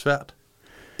det været svært?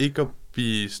 Ikke at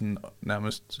blive sådan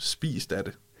nærmest spist af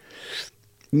det?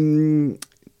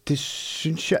 Det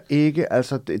synes jeg ikke.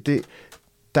 Altså,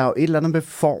 der er jo et eller andet med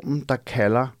formen, der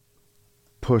kalder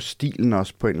på stilen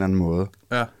også på en eller anden måde.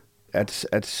 Ja.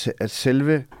 At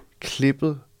selve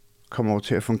klippet kommer over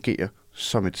til at fungere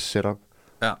som et setup.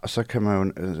 Ja. Og så kan man jo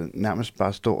nærmest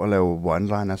bare stå og lave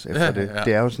one-liners efter det. Ja.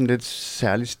 Det er jo sådan lidt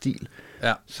særlig stil,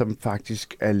 som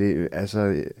faktisk er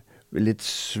lidt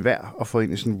svær at få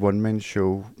ind i sådan en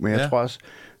one-man-show. Men jeg tror også,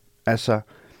 altså,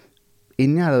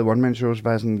 inden jeg havde lavet one-man-shows,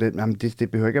 var jeg sådan lidt,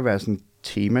 det behøver ikke at være sådan et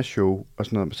temashow og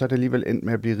sådan noget. Men så er det alligevel endt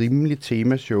med at blive rimelig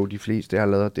temashow, de fleste, jeg har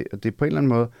lavet. Og det på en eller anden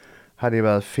måde har det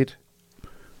været fedt,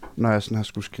 når jeg sådan har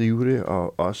skulle skrive det,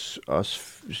 og også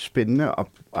spændende at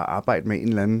arbejde med en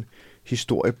eller anden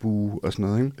historiebue og sådan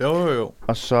noget, ikke? Jo.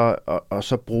 Og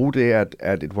så bruge det,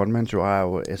 at et one-man-show er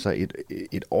jo altså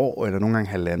et år, eller nogle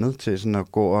gange halvandet, til sådan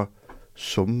at gå og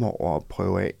summe over og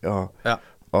prøve af.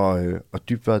 Og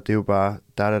Dybvad, det er jo bare,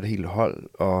 der er et helt hold,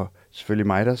 og selvfølgelig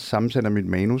mig, der sammensætter mit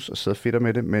manus og sidder fedt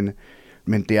med det,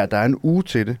 men der er en uge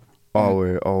til det,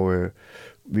 og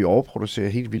vi overproducerer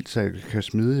helt vildt, så jeg kan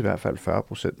smide i hvert fald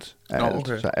 40% af alt.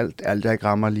 Okay. Så alt, jeg ikke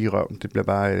rammer lige røven, det bliver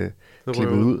bare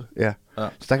klippet ud. Ja.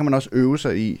 Så der kan man også øve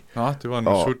sig i. Nå, det var en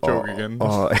sut-joke igen.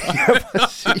 Ja,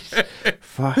 præcis.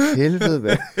 For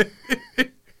helvede,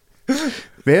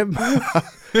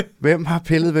 Hvem har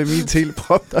pillet ved min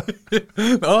teleprompter?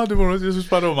 Nå, det må du sige. Jeg synes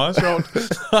bare, det var meget sjovt.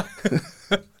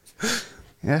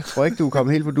 Jeg tror ikke, du er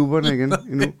kommet helt på duberne igen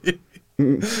endnu.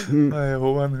 Nej, jeg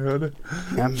håber, han hører det.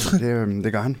 Jamen,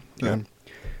 det gør han. Ja.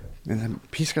 Men han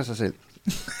pisker sig selv.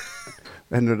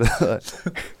 Hvad nu det hedder?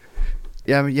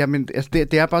 Jamen, altså,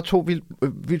 det er bare to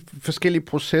vildt forskellige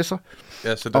processer.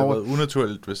 Ja, så det har været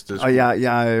unaturligt, hvis det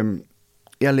skulle...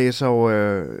 Og jeg læser jo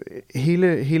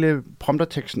hele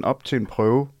prompterteksten op til en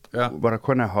prøve, hvor der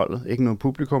kun er holdet, ikke noget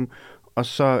publikum. Og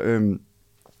så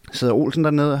sidder Olsen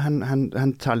dernede,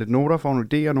 han tager lidt noter, får nogle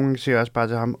idéer, og nogle gange siger også bare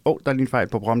til ham, der er lige en fejl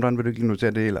på prompteren, vil du ikke lige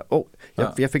notere det? Eller,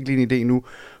 jeg fik lige en idé nu.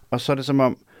 Og så er det som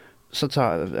om, så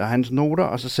tager jeg hans noter,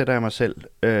 og så sætter jeg mig selv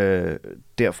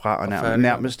derfra, og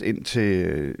nærmest ind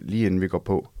til, lige inden vi går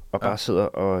på, og bare sidder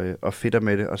og fedter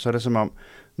med det. Og så er det som om,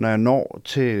 når jeg når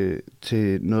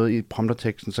til noget i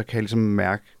prompterteksten, så kan jeg ligesom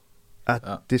mærke, at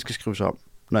det skal skrives om.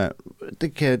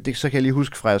 Så kan jeg lige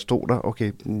huske fra, jeg stod der,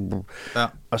 okay.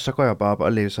 Og så går jeg bare op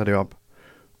og læser det op.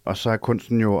 Og så er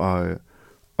kunsten jo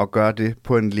at gøre det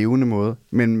på en levende måde.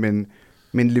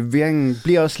 Men leveringen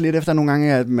bliver også lidt efter nogle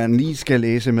gange, at man lige skal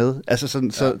læse med. Altså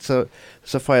sådan,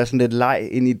 så får jeg sådan lidt leg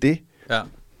ind i det. Ja.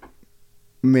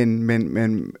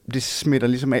 Men det smitter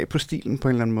ligesom af på stilen på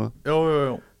en eller anden måde.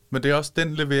 Jo. Men det er også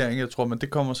den levering, jeg tror, men det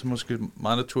kommer så måske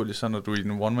meget naturligt, så når du i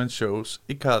en one-man-shows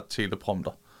ikke har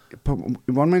teleprompter. På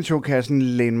one-man-show kan jeg sådan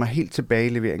læne mig helt tilbage i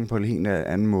leveringen på en helt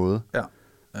anden måde. Ja.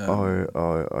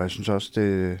 Og jeg synes også,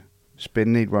 det er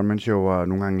spændende i et one-man-show at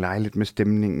nogle gange lege lidt med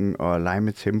stemningen og lege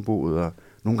med tempoet og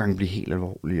nogle gange blive helt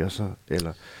alvorlig. Og så,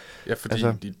 eller, ja, fordi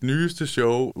dit nyeste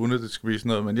show, uden at det skal blive sådan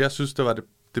noget, men jeg synes, det var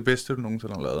det bedste, du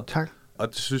nogensinde har lavet. Tak. Og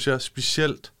det synes jeg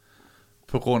specielt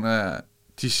på grund af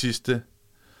de sidste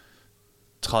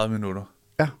 30 minutter.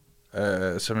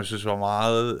 Ja. Som jeg synes var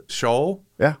meget sjove.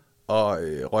 Ja. Og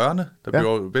rørende. Der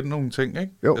bliver jo vendt nogle ting,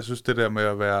 ikke? Jo. Jeg synes, det der med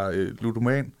at være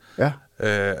ludoman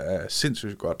er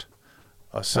sindssygt godt.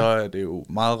 Og så er det jo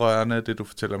meget rørende, det du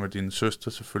fortæller med din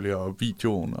søster selvfølgelig, og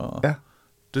videoen. Og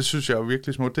det synes jeg er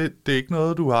virkelig smukt. Det er ikke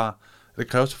noget, du har... Det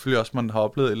kræver selvfølgelig også, at man har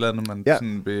oplevet et eller andet, man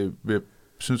sådan vil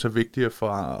synes er vigtigt at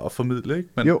formidle,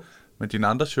 ikke? Men dine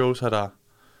andre shows har der...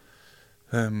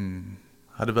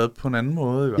 har det været på en anden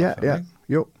måde i hvert fald, ikke?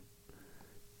 Jo.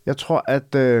 Jeg tror,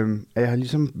 at jeg har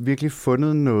ligesom virkelig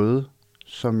fundet noget,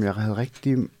 som jeg havde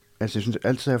rigtig... Altså, jeg synes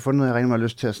altid, jeg har fundet noget, jeg rigtig meget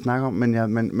lyst til at snakke om,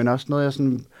 men også noget, jeg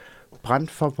sådan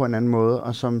brændt for på en anden måde,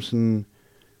 og som sådan...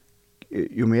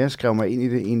 Jo mere jeg skrev mig ind i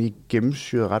det, egentlig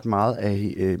gennemsyrede ret meget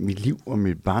af mit liv og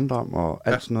mit barndom og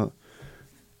alt sådan noget.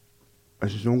 Og jeg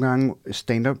synes nogle gange,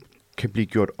 stand-up kan blive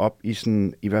gjort op i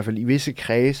sådan... I hvert fald i visse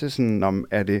kredse, sådan om,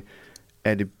 er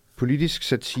det politisk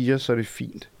satire, så er det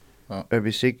fint. Ja.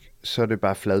 Hvis ikke, så er det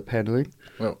bare fladpandet, ikke?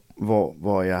 Ja.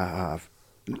 Hvor jeg har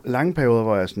lange perioder,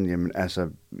 hvor jeg sådan, jamen altså,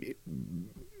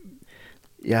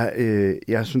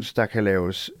 jeg synes, der kan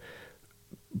laves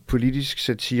politisk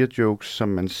satire-jokes, som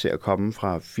man ser komme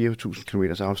fra 4.000 km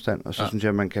afstand, og så synes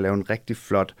jeg, man kan lave en rigtig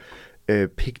flot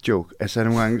pig-joke. Altså jeg har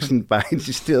nogle gange sådan bare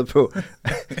insisteret på,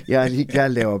 jeg er ligeglad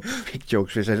at lave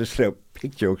pig-jokes, hvis jeg lyst til at lave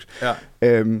pig-jokes.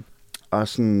 Ja. Og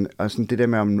sådan det der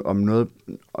med, om noget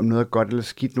er godt eller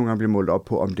skidt, nogle gange bliver målt op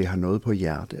på, om det har noget på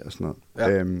hjerte og sådan noget.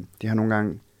 Ja.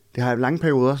 Det har lange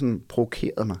perioder sådan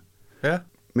provokeret mig. Ja.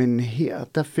 Men her,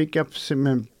 der fik jeg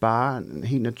simpelthen bare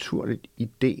helt naturligt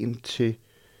ideen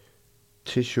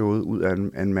til showet ud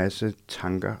af en masse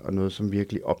tanker og noget, som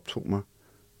virkelig optog mig.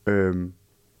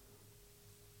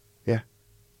 Ja.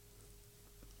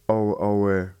 Og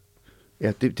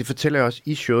det fortæller jeg også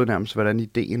i showet nærmest, hvordan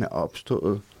ideen er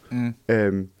opstået.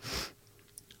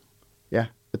 Ja,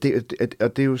 og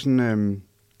det er jo sådan...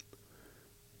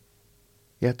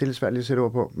 ja, det er lidt svært lige at sætte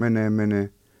ord på, men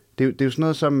det er jo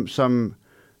sådan noget, som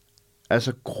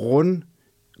altså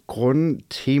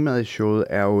grundtemaet i showet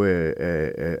er jo,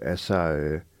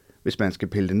 hvis man skal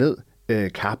pille det ned,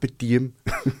 carpe diem.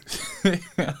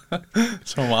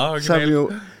 Så meget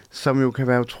originalt. Som jo kan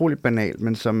være utroligt banalt,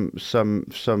 men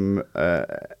som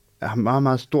har meget,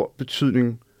 meget stor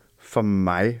betydning for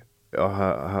mig,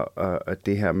 og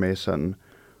det her med sådan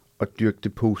at dyrke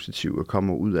det positive og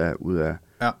komme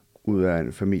ud af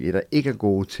en familie, der ikke er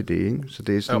gode til det, ikke? Så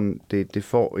det er sådan, det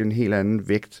får en helt anden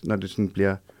vægt, når det sådan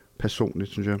bliver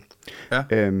personligt, synes jeg.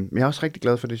 Ja. Men jeg er også rigtig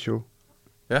glad for det show.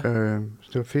 Ja. Så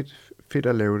det var fedt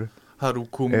at lave det. Har du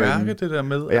kunne mærke det der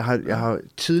med? Jeg har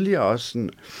tidligere også sådan...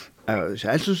 jeg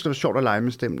altid synes, det var sjovt at lege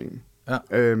med stemningen. Ja.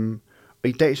 Og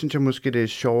i dag synes jeg måske, det er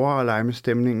sjovere at lege med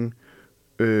stemningen,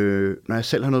 når jeg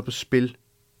selv har noget på spil,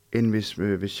 end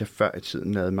hvis jeg før i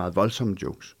tiden lavede meget voldsomme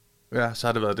jokes. Ja, så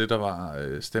har det været det, der var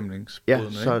stemningsbrudene,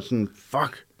 ikke? Ja, så sådan,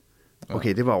 fuck.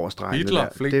 Okay, det var overstreget. Hitler,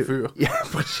 flink fyr. Ja,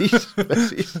 præcis.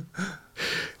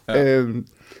 Ja.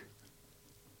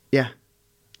 Ja,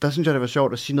 der synes jeg, det var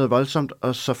sjovt at sige noget voldsomt,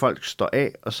 og så folk står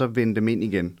af, og så vende dem ind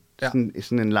igen. Ja.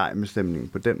 Sådan en leg med stemningen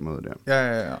på den måde der.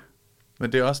 Ja.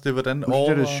 Men det er også det, hvordan... Nu synes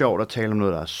jeg, det er sjovt at tale om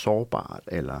noget, der er sårbart,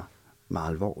 eller meget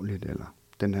alvorligt, eller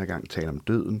den her gang tale om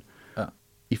døden. Ja.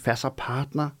 I Fasser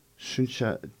Partner, synes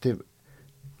jeg,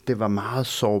 det var meget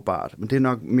sårbart. Men det er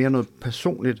nok mere noget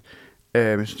personligt.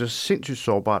 Jeg synes, det er sindssygt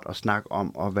sårbart at snakke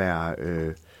om at være...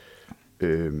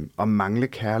 at mangle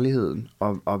kærligheden,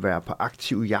 og være på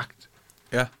aktiv jagt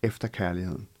efter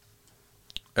kærligheden.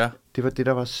 Ja. Det var det,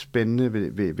 der var spændende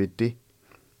ved det.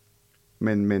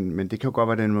 Men det kan jo godt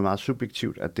være, det er noget meget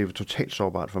subjektivt, at det er totalt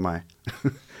sårbart for mig.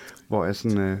 Hvor jeg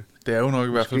sådan... det er jo nok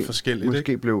i hvert fald forskelligt,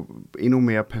 måske blev endnu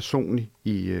mere personlig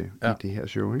i det her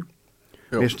show, ikke?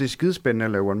 Men jeg synes, det er skidespændende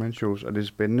at lave one-man-shows, og det er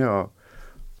spændende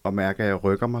at mærke, at jeg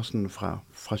rykker mig sådan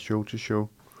fra show til show.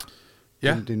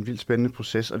 Ja. Det er en vildt spændende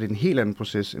proces, og det er en helt anden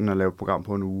proces, end at lave et program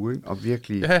på en uge, ikke? Og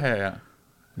virkelig,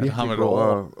 virkelig gå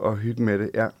og hygge med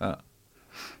det, ja.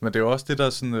 Men det er jo også det, der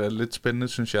sådan er lidt spændende,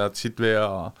 synes jeg, tit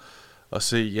ved at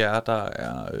se jer, der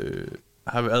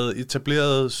har været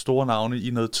etableret store navne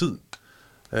i noget tid.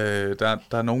 Der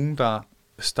er nogen, der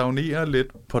stagnerer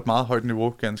lidt på et meget højt niveau,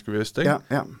 ganske vist, ikke?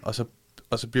 Ja.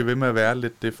 Og så bliver ved med at være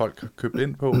lidt det, folk har købt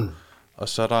ind på. Og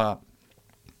så er der...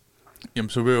 Jamen,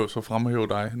 så vil jeg jo så fremhæve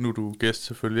dig. Nu er du gæst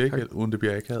selvfølgelig, ikke? Uden det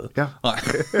bliver ikke hadet. Ja. Nej.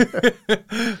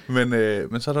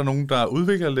 men så er der nogen, der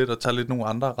udvikler lidt og tager lidt nogle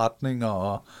andre retninger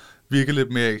og virker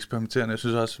lidt mere eksperimenterende. Jeg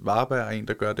synes også, Varberg er en,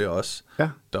 der gør det også. Ja.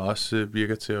 Der også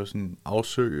virker til at sådan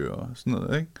afsøge og sådan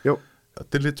noget, ikke? Jo. Og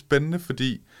det er lidt spændende,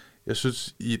 fordi jeg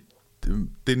synes, i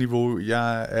det niveau,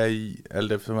 jeg er i,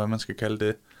 alt efter hvad man skal kalde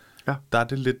det, der er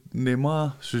det lidt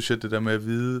nemmere, synes jeg, det der med at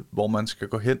vide, hvor man skal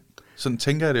gå hen. Sådan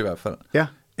tænker jeg det i hvert fald. Ja.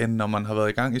 End når man har været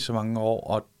i gang i så mange år,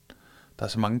 og der er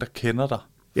så mange, der kender dig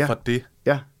for det,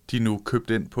 de nu er købt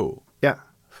ind på,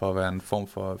 for at være en form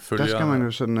for følger. Der skal man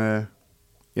jo sådan,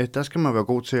 der skal man være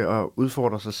god til at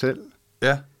udfordre sig selv.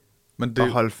 Ja. Men det... Og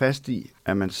holde fast i,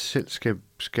 at man selv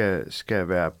skal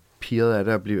være pirret af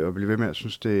det, og blive ved med at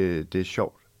synes, det er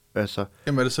sjovt. Altså,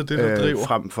 jamen er det så det, der driver?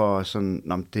 Frem for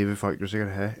sådan, det vil folk jo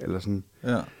sikkert have, eller sådan.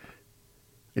 Ja.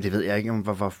 Ja, det ved jeg ikke,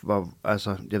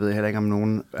 altså, jeg ved heller ikke, om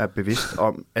nogen er bevidst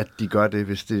om, at de gør det,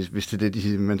 hvis det er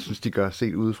det, man synes, de gør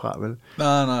set udefra, vel?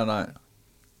 Nej.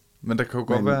 Men der kan jo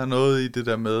godt være noget i det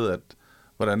der med, at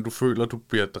hvordan du føler, du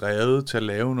bliver drevet til at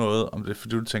lave noget, om det er,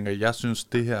 fordi du tænker, jeg synes,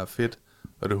 det her er fedt,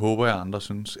 og det håber jeg, andre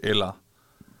synes, eller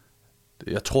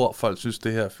jeg tror, folk synes,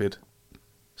 det her er fedt,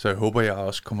 så jeg håber, jeg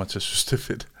også kommer til at synes, det er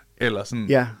fedt. Eller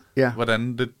sådan,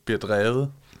 hvordan det bliver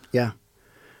drevet. Ja.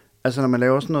 Altså, når man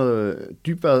laver sådan noget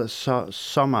dybvad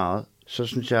så meget, så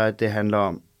synes jeg, at det handler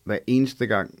om, hver eneste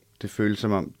gang, det føles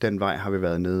som om, den vej har vi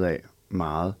været nede af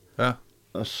meget. Ja.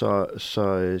 Og så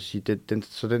sige,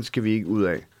 så den skal vi ikke ud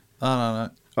af. Nej.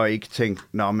 Og ikke tænke,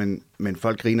 men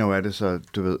folk griner jo af det, så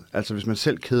du ved. Altså, hvis man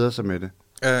selv keder sig med det.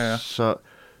 Ja.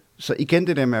 Så igen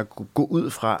det der med at gå ud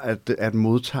fra, at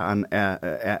modtageren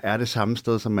er det samme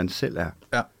sted, som man selv er.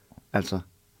 Ja. Altså,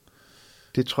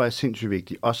 det tror jeg er sindssygt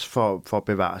vigtigt. Også for at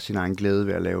bevare sin egen glæde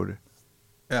ved at lave det.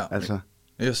 Ja. Altså.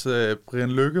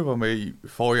 Brian Lykke var med i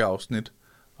forrige afsnit,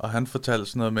 og han fortalte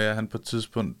sådan noget med, at han på et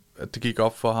tidspunkt, at det gik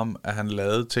op for ham, at han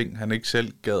lavede ting, han ikke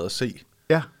selv gad at se.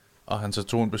 Ja. Og han så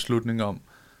tog en beslutning om,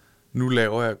 nu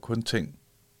laver jeg kun ting,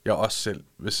 jeg også selv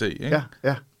vil se, ikke?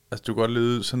 Ja. Altså, du kan godt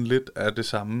lede sådan lidt af det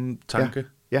samme tanke.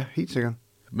 Ja, helt sikkert.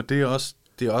 Men det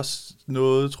er også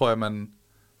noget, tror jeg, man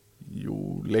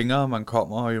jo længere man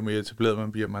kommer, og jo mere etableret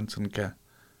man bliver, man sådan kan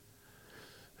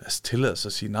tillade sig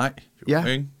at sige nej.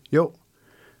 Ikke? Jo.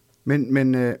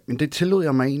 Men det tillod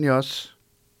jeg mig egentlig også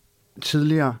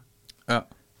tidligere. Ja.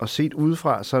 Og set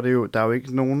udefra, så er det jo, der er jo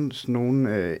ikke nogen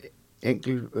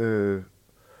enkel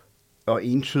og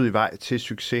entydig vej til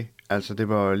succes. Altså, det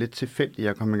var lidt tilfældigt.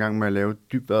 Jeg kom i gang med at lave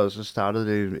dybvad, og så startede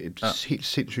det et helt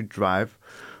sindssygt drive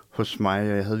hos mig.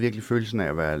 Jeg havde virkelig følelsen af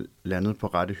at være landet på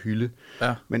rette hylde.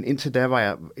 Ja. Men indtil da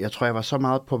var jeg tror, jeg var så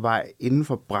meget på vej inden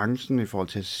for branchen, i forhold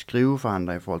til at skrive for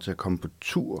andre, i forhold til at komme på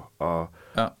tur og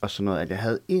sådan noget, at jeg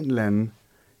havde en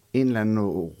eller anden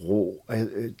ro.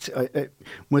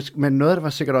 Men noget af det var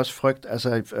sikkert også frygt.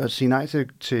 Altså, at sige nej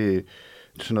til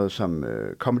sådan noget som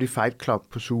Comedy Fight Club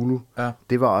på Zulu. Ja.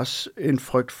 Det var også en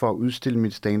frygt for at udstille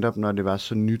mit stand-up, når det var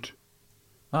så nyt.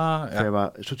 For jeg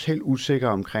var totalt usikker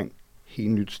omkring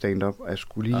helt nyt stand-up, og jeg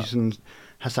skulle lige sådan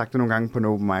have sagt det nogle gange på en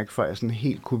open mic, for jeg sådan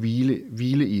helt kunne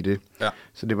hvile i det. Ja.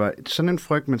 Så det var sådan en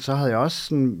frygt, men så havde jeg også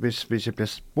sådan, hvis jeg bliver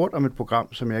spurgt om et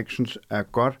program, som jeg ikke synes er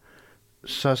godt,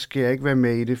 så skal jeg ikke være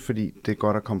med i det, fordi det er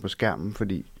godt at komme på skærmen,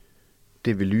 fordi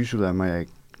det vil lyse ud af mig, at jeg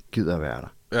ikke gider at være der.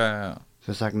 Ja. Så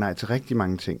jeg har sagt nej til rigtig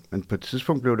mange ting. Men på et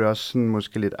tidspunkt blev det også sådan,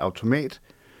 måske lidt automat.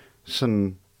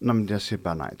 Sådan, men jeg siger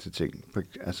bare nej til ting.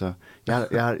 Altså,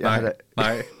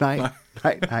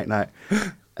 nej.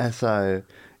 Altså,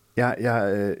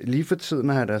 lige for tiden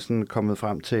har jeg da sådan kommet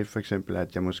frem til, for eksempel,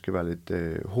 at jeg måske var lidt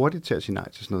hurtig til at sige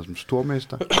nej til sådan noget som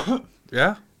stormester.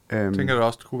 Ja. Tænker du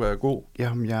også, det kunne være god?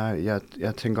 Jamen,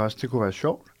 jeg tænker også, det kunne være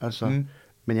sjovt. Altså,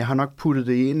 men jeg har nok puttet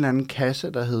det i en eller anden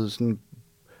kasse, der hedder sådan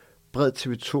bred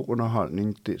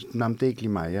TV2-underholdning. Det er ikke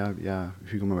lige mig. Jeg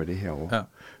hygger mig med det herovre. Ja.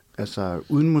 Altså,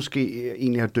 uden måske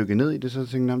egentlig at dykke ned i det, så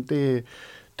tænker jeg,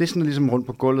 det er sådan ligesom rundt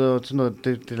på gulvet, og sådan noget,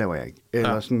 det laver jeg ikke.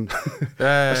 Eller sådan.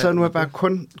 Og så nu har jeg bare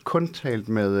kun talt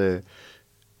med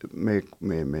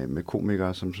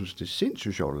komikere, som synes, det er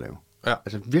sindssygt sjovt at lave. Ja.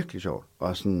 Altså virkelig sjovt.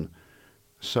 Og sådan,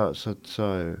 så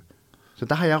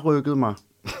der har jeg rykket mig,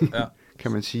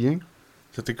 kan man sige, ikke?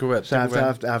 Så det kunne være... Så jeg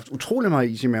har haft utrolig meget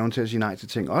is i maven til at sige nej til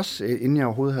ting, også inden jeg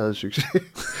overhovedet havde succes.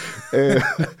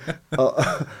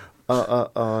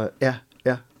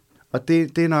 Ja. Og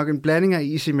det er nok en blanding af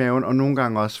is i maven, og nogle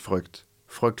gange også frygt.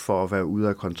 Frygt for at være ude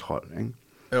af kontrol, ikke?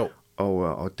 Jo.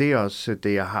 Og det er også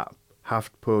det, jeg har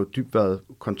haft på Dybvad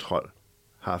kontrol.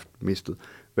 Mistet.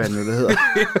 Hvad nu det hedder.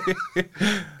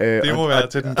 Det må være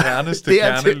til den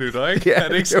kernelytter, ikke? Ja, er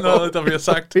det ikke sådan noget, der bliver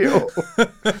sagt? Jo,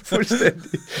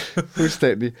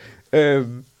 fuldstændig.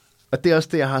 Og det er også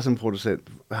det, jeg har som producent.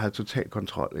 Jeg har total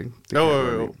kontrol, ikke? Det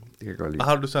jo. Det kan jeg godt lide.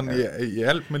 Har du sådan i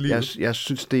alt med livet? Jeg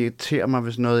synes, det irriterer mig,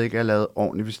 hvis noget ikke er lavet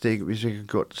ordentligt, hvis jeg ikke har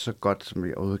gjort det så godt, som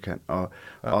jeg overhovedet kan.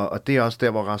 Og det er også der,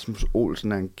 hvor Rasmus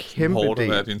Olsen er en kæmpe del. Hårdt at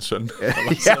være din søn, og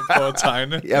prøve at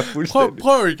tegne. Ja,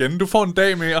 prøv igen, du får en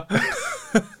dag mere.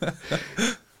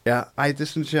 Ja, det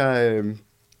synes jeg...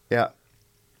 ja.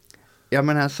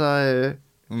 Jamen altså...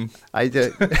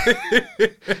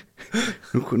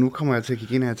 Nu kommer jeg til at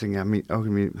kigge ind her og tænke,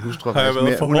 min hustru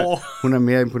hun er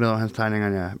mere imponeret over hans tegninger,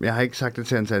 end jeg. Jeg har ikke sagt det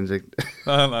til hans ansigt.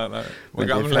 Nej. Hvor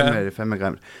gammel er han? Det er fandme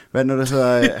grimt. Hvad nu, der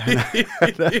hedder...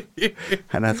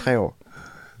 han er 3 år.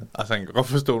 Altså, han kan godt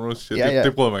forstå, når du siger,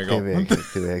 det bryder mig ikke om. Det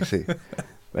vil jeg ikke se.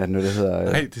 Hvad nu, det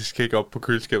hedder... Nej, det skal ikke op på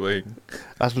køleskabet, ikke?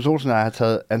 Rasmus Olsen har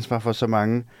taget ansvar for så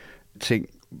mange ting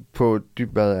på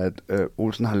Dybvad, at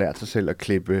Olsen har lært sig selv at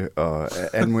klippe, og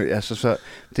altså, så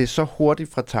det er så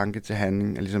hurtigt fra tanke til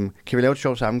handling. Ligesom, kan vi lave et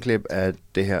sjovt sammenklip af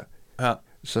det her? Ja.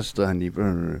 Så stod han lige,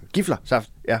 gifler, saft,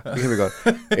 ja, det kan vi godt.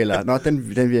 Eller,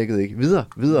 den virkede ikke.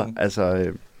 Videre.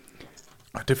 Altså...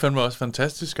 Det fandt mig også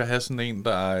fantastisk at have sådan en,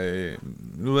 der...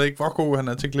 nu ved jeg ikke, hvor god han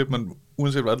er til at klippe, men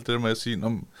uanset hvad det der med at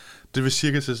sige, det vil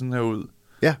cirka se sådan her ud.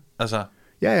 Ja. Altså...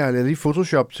 Ja, jeg har lige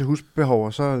Photoshop til husbehov,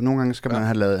 og så nogle gange skal man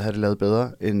have det lavet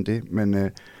bedre end det, men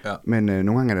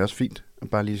nogle gange er det også fint at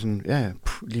bare lige sådan,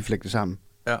 lige flække det sammen,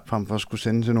 frem for at skulle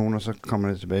sende til nogen, og så kommer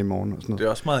det tilbage i morgen og sådan noget. Det er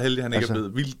også meget heldigt, at han ikke er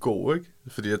blevet vildt god, ikke?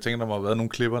 Fordi jeg tænker, der må have været nogle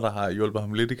klipper, der har hjulpet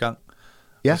ham lidt i gang.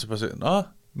 Ja. Og så bare sige,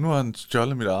 nu har han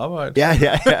stjålet mit arbejde.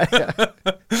 Ja.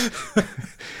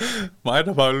 Mig,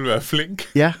 der bare vil være flink.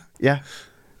 Ja.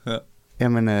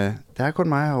 Jamen, der er kun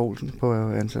mig og Olsen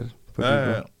på ansat.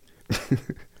 Ja.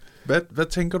 Hvad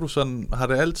tænker du sådan, har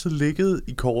det altid ligget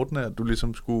i kortene, at du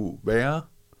ligesom skulle være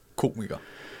komiker?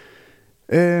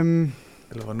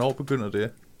 Eller hvornår begynder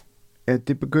det? Ja,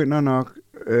 det begynder nok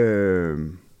 99-2000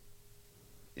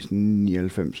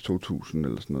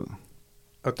 eller sådan noget.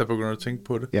 Og der begynder du at tænke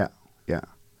på det? Ja.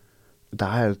 Der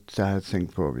har jeg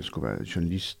tænkt på, at vi skulle være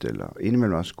journalist, eller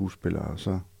indimellem også skuespiller, og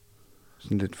så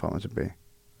sådan lidt frem og tilbage.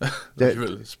 Det er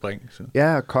vel spring, så.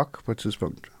 Ja, og kok på et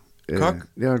tidspunkt. Kok?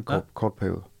 Det var en kort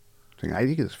periode. Jeg tænkte, nej,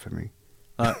 det gider selvfølgelig ikke.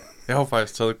 Nej, jeg har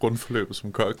faktisk taget grundforløbet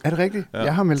som kok. Er det rigtigt? Ja.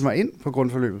 Jeg har meldt mig ind på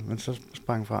grundforløbet, men så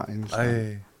sprang fra.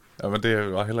 Ja, men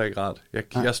det var heller ikke rart.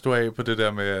 Jeg stod af på det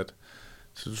der med, at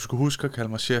så du skulle huske at kalde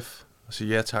mig chef, og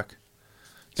sige ja tak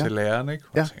til læreren, ikke?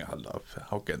 Og jeg tænkte, hold op,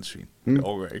 arrogant svin. Det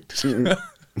overgår jeg ikke.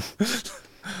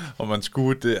 Og man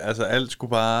skulle det, altså alt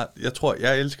skulle bare,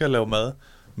 jeg elsker at lave mad,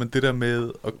 men det der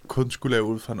med at kun skulle lave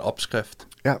ud fra en opskrift,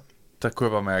 der kunne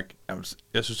jeg bare mærke, jamen,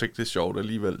 jeg synes ikke, det er sjovt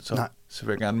alligevel, så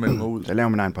vil jeg gerne melde mig ud. Jeg laver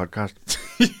min egen podcast.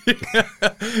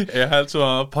 Jeg har altid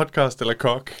været podcast eller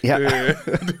kok. Ja.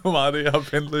 Det var meget det, jeg har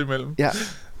pendlet imellem. Ja.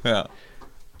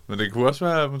 Men det kunne også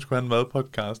være, at man skulle have en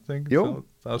madpodcast, ikke? Jo. Så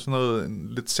der er sådan noget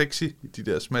lidt sexy i de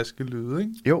der smaske lyde,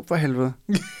 ikke? Jo, for helvede.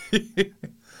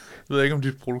 Jeg ved ikke, om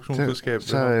dit produktionsselskab...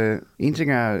 Så en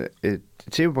ting er et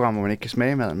tv-program, hvor man ikke kan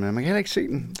smage maden, men man kan heller ikke se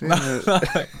den. Nej,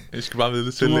 jeg skal bare vide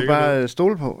det selv. Du må bare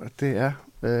stole på, at det er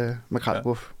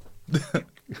makrelbuff.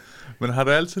 Men har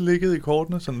det altid ligget i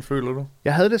kortene, sådan føler du?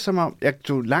 Jeg havde det som om, jeg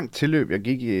tog langt tilløb. Jeg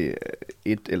gik i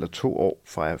 1 eller 2 år,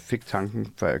 fra jeg fik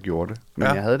tanken, før jeg gjorde det. Men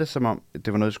jeg havde det som om,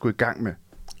 det var noget, jeg skulle i gang med.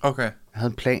 Okay. Jeg havde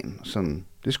en plan, sådan,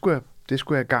 det skulle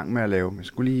jeg i gang med at lave. Jeg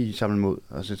skulle lige samle mod.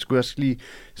 Altså, jeg skulle også lige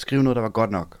skrive noget, der var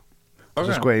godt nok. Okay.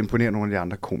 Og så skulle jeg imponere nogle af de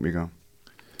andre komikere.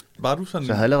 Var du sådan?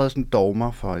 Så jeg havde allerede sådan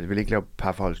dogmer for, jeg ville ikke lave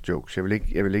parforholdsjokes. Jeg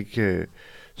ville ikke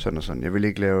sådan og sådan. Jeg ville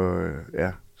ikke lave,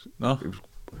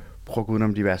 prøve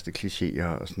udenom de værste klichéer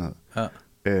og sådan noget.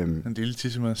 En lille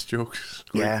tissemands jokes.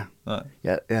 Ja. Nej.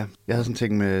 Ja. Jeg havde sådan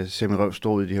ting med semirøv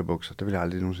stå ud i de her bukser. Det ville jeg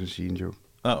aldrig nogensinde sige en joke.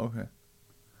 Okay.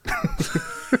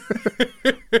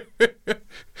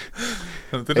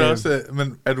 Det er også,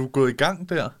 men er du gået i gang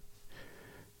der?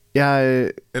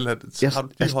 Jeg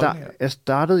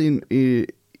startede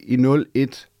i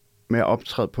 01 med at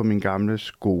optræde på min gamle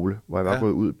skole, hvor jeg var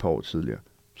gået ud et par år tidligere.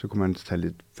 Så kunne man tage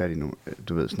lidt fat i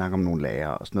nogle, snakke om nogle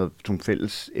lærere og sådan noget, nogle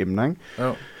fælles emner, ikke?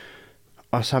 Jo.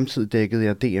 Og samtidig dækkede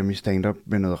jeg DM i stand-up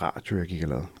med noget radio, jeg gik og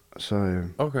lavede. Så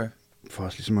for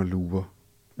os ligesom at lure,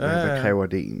 hvad kræver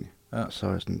det egentlig? Ja.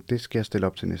 Så sådan, det skal jeg stille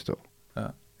op til næste år. Ja,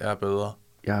 jeg er bedre.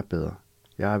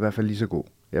 Jeg er i hvert fald lige så god.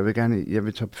 Jeg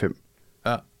vil top 5.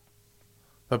 Ja.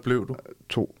 Hvad blev du?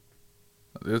 2.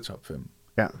 Det er top 5.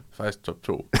 Ja. Faktisk top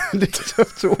 2. Det er top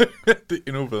 2. Det er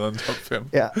endnu bedre end top 5.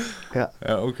 Ja. Ja,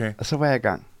 okay. Og så var jeg i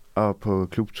gang, og på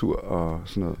klubtur og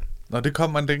sådan noget. Nå, det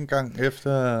kom man dengang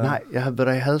efter... Nej,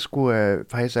 jeg havde sgu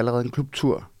faktisk allerede en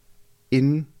klubtur,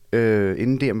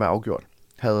 inden DM var afgjort.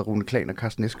 Havde Rune Klan og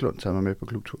Carsten Eskelund taget mig med på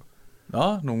klubtur.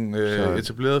 Nå, nogle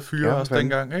etablerede fyre også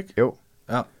dengang, ikke? Jo.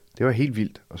 Ja. Det var helt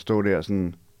vildt at stå der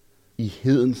sådan i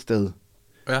Hedensted,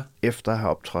 efter at have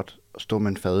optrådt, og stå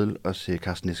med en fadøl og se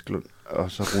Carsten Eskelund,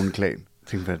 og så Rune Klan. Jeg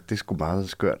tænkte, det er sgu meget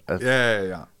skørt. Altså.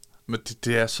 Ja. Men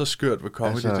det er så skørt ved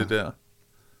comedy, det der.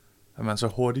 At man så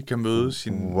hurtigt kan møde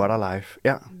sin... What a life.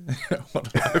 Ja.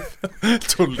 What a life.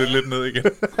 Tog det lidt ned igen.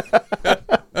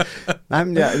 Nej,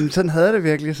 men sådan havde jeg det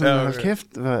virkelig. Sådan, hold kæft,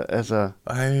 altså,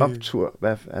 optur.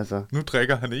 Altså. Nu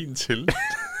drikker han en til.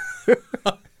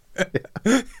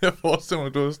 Jeg forestiller mig,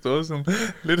 at du har stået sådan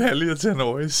lidt halvirriterende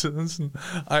over i siden. Sådan,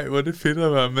 ej, hvor er det fedt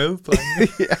at være med,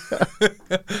 drenge.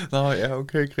 Nå, ja,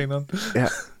 okay, grineren. Ja.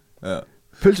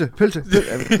 Pølse.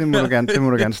 Det må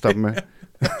du gerne stoppe med.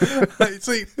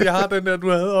 Se, jeg har den der, du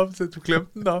havde op til, du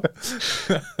glemte den op.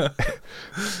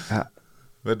 Ja.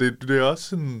 Men det er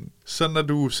også sådan er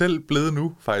du selv blevet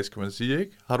nu, faktisk, kan man sige,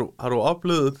 ikke? Har du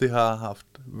oplevet, det har haft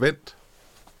vendt?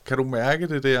 Kan du mærke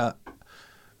det der?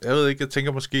 Jeg ved ikke, jeg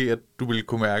tænker måske, at du ville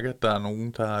kunne mærke, at der er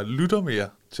nogen, der lytter mere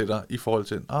til dig, i forhold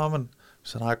til, men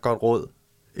så har jeg et godt råd.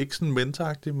 Ikke sådan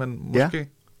mentagtigt, men måske.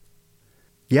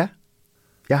 Ja.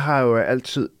 Jeg har jo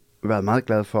altid været meget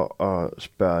glad for at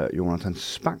spørge Jonathan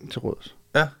Spang til råds.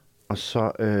 Ja. Og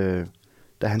så,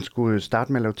 da han skulle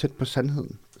starte med at lave Tæt på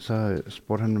Sandheden, så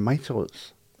spurgte han mig til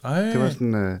råds. Ej. Det var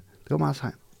sådan, det var meget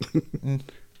sejt.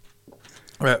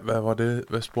 Hvad var det?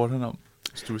 Hvad spurgte han om,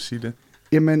 hvis du vil sige det?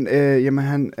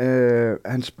 Jamen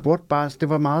han spurgte bare, det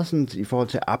var meget sådan i forhold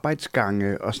til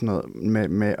arbejdsgange og sådan noget,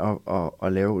 med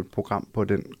at lave et program på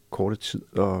den korte tid,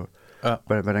 og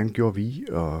hvordan gjorde vi,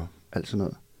 og alt sådan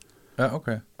noget. Ja,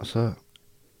 okay. Og så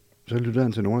lyttede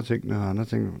han til nogle af tingene, og andre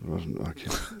ting var sådan, okay,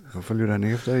 hvorfor lytter han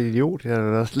ikke efter idiot? Jeg har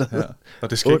også lavet og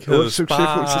det skal ikke hedde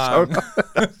succesfulde sæsoner.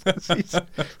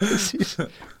 Præcis.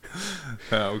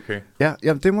 Ja, okay. Ja,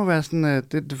 det må være sådan,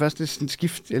 det første sådan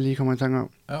skift, jeg lige kommer i tanke om.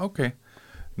 Ja, okay.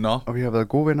 Nå. Og vi har været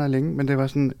gode venner længe, men det var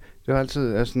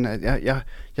altid sådan, at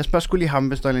jeg spørger sgu lige ham,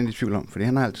 hvis der er lidt i tvivl om, fordi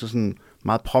han har altid sådan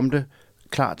meget prompte,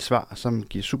 klart svar, som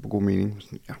giver super god mening.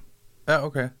 Sådan, ja,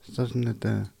 okay. Så sådan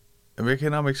et... Jeg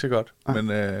kender ham ikke så godt, men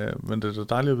det er så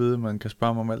dejligt at vide, at man kan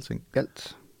spørge mig om alting.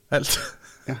 Alt?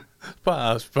 Ja.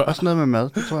 Bare spørg. Også noget med mad,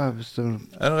 det tror jeg, hvis du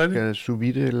skal sous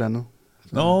vide eller andet.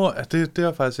 Så. Nå, det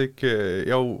er faktisk ikke... Jeg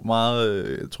er jo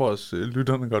meget... Jeg tror også,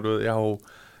 lytterne godt ved, jeg har jo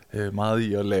meget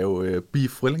i at lave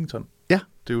beef Wellington. Ja.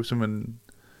 Det er jo simpelthen...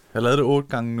 Jeg har lavet det 8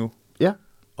 gange nu. Ja.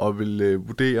 Og vil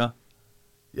vurdere,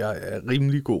 jeg er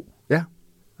rimelig god. Ja.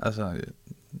 Altså, jeg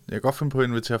kan godt finde på at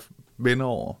invitere venner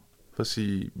over, for at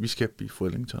sige, vi skal have beef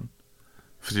Wellington.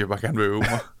 Fordi jeg bare gerne vil øve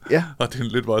mig. Ja. Og det er en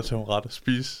lidt voldsom ret at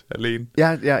spise alene.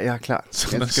 Ja, klart.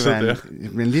 Så det skal være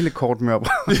en lille kort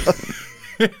mørbrød.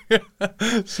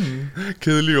 Sådan en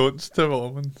kedelig onsdag,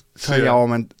 hvor man... Så jager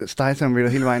man stegsandwicher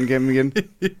hele vejen igennem igen.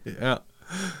 Ja.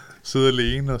 Sidde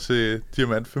alene og se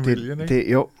Diamantfamilien,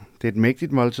 ikke? Jo, det er et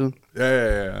mægtigt måltid.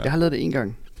 Ja. Jeg har lavet det 1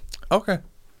 gang. Okay.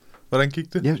 Hvordan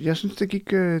gik det? Jeg synes, det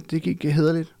gik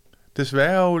hæderligt.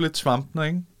 Desværre er jo lidt svampende,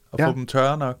 ikke? Og få dem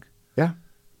tørre nok. Ja.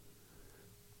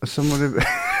 Og så må det...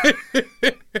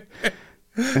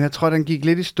 Men jeg tror, den gik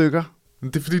lidt i stykker.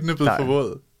 Men det er fordi, den er blevet for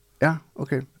våd. Ja,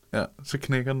 okay. Ja, så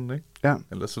knækker den, ikke? Ja.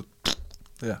 Eller så...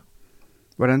 Ja.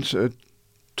 Hvordan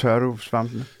tørrer du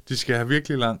svampene? De skal have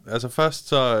virkelig langt. Altså først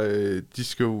så...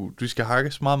 de skal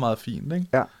hakkes meget, meget fint, ikke?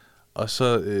 Ja. Og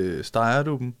så steger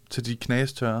du dem til de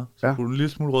knastørre. Så putter du en lille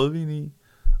smule rødvin i.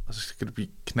 Og så skal det blive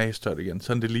knastørt igen.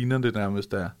 Sådan det ligner det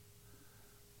nærmest der.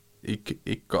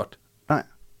 Ikke godt. Nej.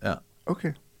 Ja.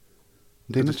 Okay.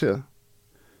 Det er noteret.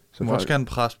 Så du må også gerne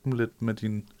presse dem lidt med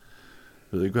din...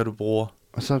 Jeg ved ikke, hvad du bruger.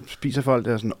 Og så spiser folk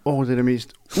det og sådan, det er det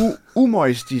mest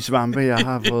umøjstige svampe, jeg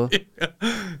har fået.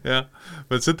 Ja,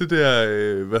 men så det der,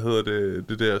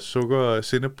 det der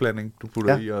sukker-sennepblanding, du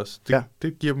putter i os,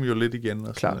 det giver dem jo lidt igen.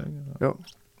 Og klart, sådan, ikke? Jo.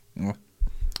 Ja.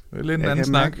 Det er lidt en anden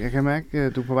snak. Jeg kan mærke,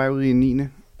 at du er på vej ud i en 9.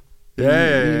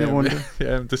 Ja, runde.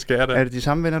 Ja, det skal jeg da. Er det de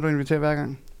samme venner, du inviterer hver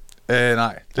gang?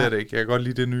 Nej, det er det ikke. Jeg kan godt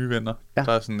lide det nye venner,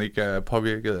 der sådan ikke er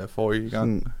påvirket af forrige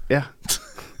gang. Ja.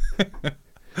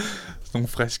 Sådan nogle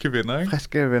friske venner, ikke?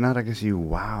 Friske venner, der kan sige,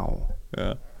 wow.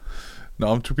 Ja.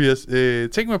 Nå, men Tobias,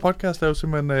 tænk med podcast er jo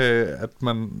simpelthen, at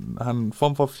man har en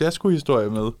form for fiaskohistorie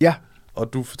med. Ja.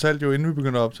 Og du fortalte jo, inden vi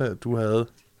begyndte at optage, at du havde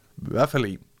i hvert fald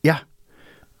en. Ja.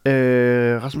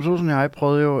 Rasmus Olsen og jeg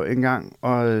prøvede jo engang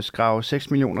at skrave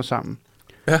 6 millioner sammen.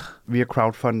 Ja. Via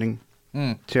crowdfunding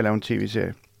til at lave en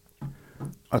tv-serie.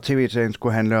 Og tv-serien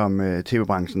skulle handle om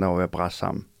tv-branchen, der var ved at bræsse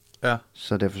sammen. Ja.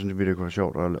 Så derfor synes vi, det kunne være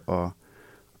sjovt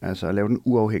at lave den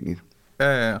uafhængigt.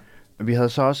 Ja. Vi havde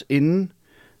så også inden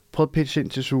prøvet at pitche ind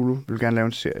til Zulu. Vi ville gerne lave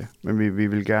en serie, men vi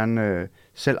ville gerne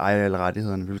selv eje alle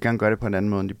rettighederne. Vi ville gerne gøre det på en anden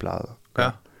måde, end de plejede. Ja.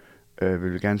 Vi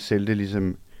ville gerne sælge det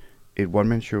ligesom et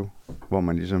one-man-show, hvor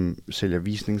man ligesom sælger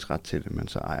visningsret til det, men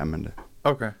så ejer man det.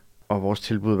 Okay. Og vores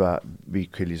tilbud var, at vi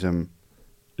kan ligesom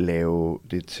lave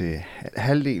det til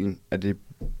halvdelen af det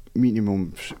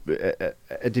minimum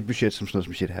af det budget, som sådan noget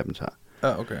som Shit Happens har.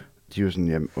 Ja, okay. De er jo sådan,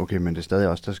 jamen, okay, men det er stadig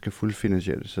os, der skal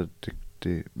fuldfinansiere det, så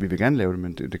vi vil gerne lave det,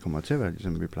 men det kommer til at være,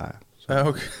 ligesom vi plejer. Så, ja,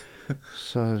 okay.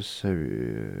 så sagde vi,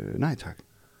 nej tak.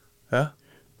 Ja.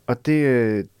 Og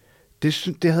det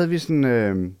havde vi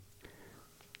sådan,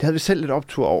 det havde vi selv lidt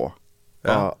optur over,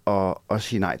 og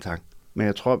sige nej tak. Men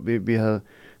jeg tror, vi havde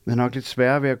nok lidt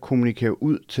sværere ved at kommunikere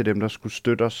ud til dem, der skulle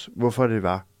støtte os, hvorfor det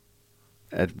var,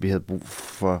 at vi havde brug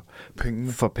for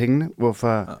pengene.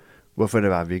 Hvorfor det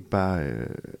var, at vi ikke bare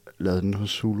lavede den hos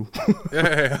Zulu.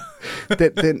 Ja.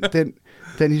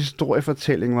 Den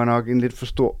historiefortælling var nok en lidt for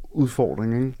stor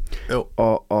udfordring, ikke? Jo.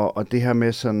 Og det her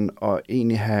med sådan at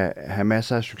egentlig have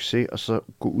masser af succes, og så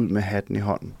gå ud med hatten i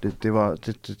hånden,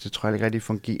 det tror jeg ikke rigtig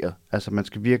fungerer. Altså man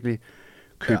skal virkelig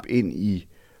købe ind i,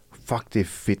 fuck det er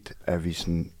fedt, at vi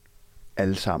sådan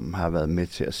alle sammen har været med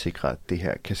til at sikre, at det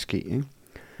her kan ske, ikke?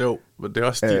 Jo, men det er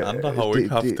også de andre har jo ikke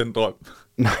haft den drøm.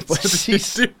 Nej,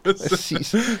 præcis.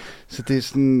 Præcis. Så det er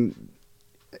sådan,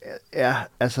 ja,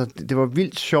 altså det var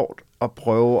vildt sjovt at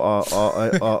prøve,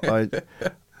 og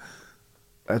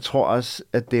jeg tror også,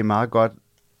 at det er meget godt,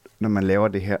 når man laver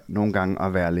det her, nogle gange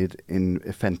at være lidt en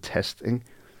fantast, ikke?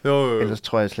 Jo. Ellers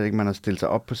tror jeg slet ikke, man har stillet sig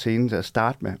op på scenen til at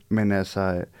starte med, men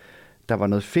altså, der var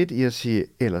noget fedt i at sige,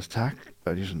 ellers tak,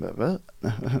 og de sådan, hvad?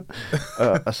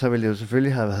 og så ville det jo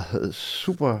selvfølgelig have været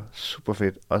super, super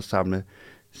fedt at samle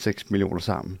 6 millioner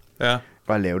sammen. Ja.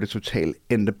 Og at lave det totalt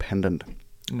independent.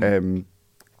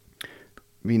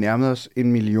 Vi nærmede os 1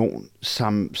 million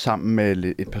sammen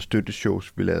med et par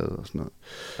støtteshows, vi lavede og sådan noget.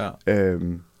 Ja.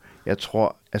 Jeg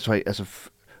tror altså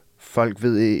folk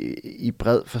ved i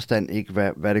bred forstand ikke,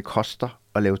 hvad det koster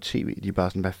at lave tv. De er bare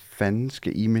sådan, hvad fanden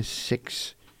skal I med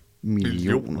 6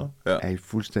 millioner? Ja. Er I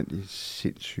fuldstændig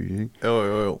sindssyge, ikke?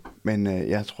 Jo. Men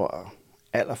jeg tror,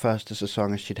 allerførste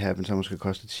sæson af Shit Happens har måske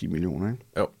kostet 10 millioner, ikke?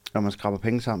 Jo. Når man skraber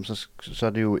penge sammen, så er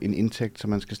det jo en indtægt, så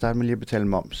man skal starte med lige at betale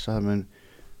moms, så har man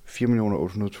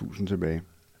 4.800.000 tilbage.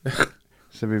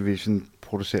 Så vil vi sådan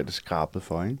producere det skrabet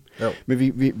for, ikke? Jo. Men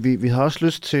vi har også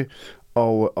lyst til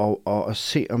at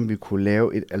se, om vi kunne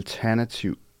lave et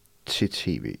alternativ til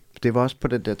tv. Det var også på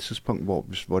det der tidspunkt,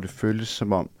 hvor det føltes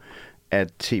som om,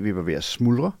 at tv var ved at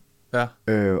smuldre. Ja.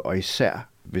 Og især,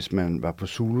 hvis man var på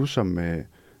Zulu,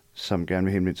 som gerne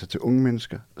vil henvende sig til unge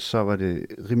mennesker, så var det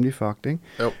rimelig fucked, ikke?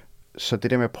 Jo. Så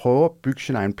det der med at prøve at bygge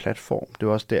sin egen platform, det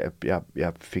var også der,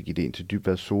 jeg fik idéen til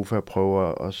Dybbad Sofa, og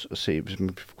prøve at se, hvis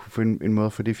man kunne finde en måde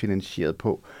at få det finansieret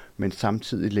på, men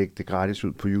samtidig lægge det gratis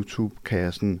ud på YouTube,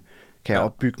 kan jeg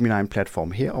opbygge min egen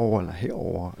platform herover eller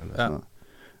sådan noget.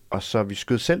 Og så vi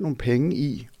skød selv nogle penge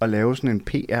i at lave sådan en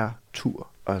PR-tur,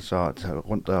 altså tage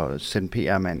rundt og sende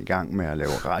PR-mand i gang med at lave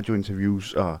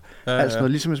radiointerviews og alt sådan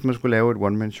noget, ligesom hvis man skulle lave et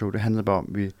one-man-show. Det handlede bare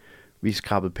om, at vi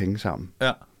skrabede penge sammen.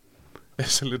 Ja.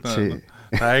 Så lidt noget andet.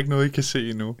 Der er ikke noget, I kan se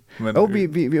endnu. Men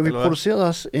vi producerede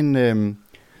også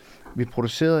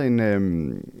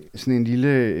sådan en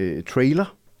lille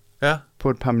trailer på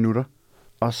et par minutter.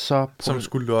 Og så som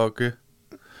skulle lokke.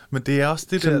 Men det er også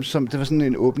det der... det var sådan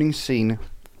en åbningsscene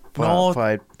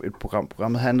fra et program.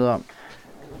 Programmet handlede om,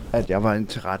 at jeg var en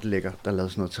tilrettelægger, der lavede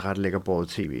sådan noget tilrettelæggerbåret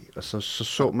tv. Og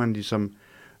så man ligesom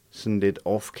sådan lidt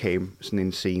off-cam, sådan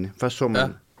en scene. Først så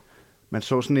man... Man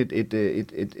så sådan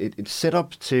et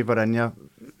setup til, hvordan jeg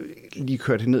lige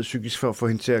kørte hende ned psykisk for at få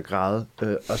hende til at græde.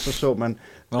 Og så man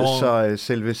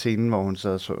selve scenen, hvor hun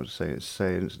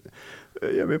sagde,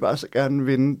 jeg vil bare så gerne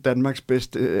vinde Danmarks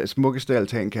bedste, smukkeste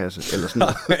altankasse, eller sådan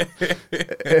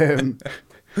noget.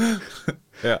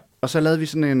 Ja. Og så lavede vi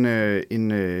sådan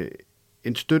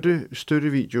en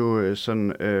støttevideo, sådan,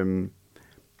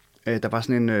 der var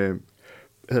sådan en,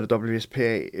 hedder det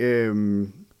WSPA,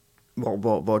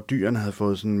 hvor dyrene havde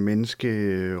fået sådan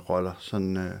menneskeroller,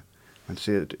 sådan, man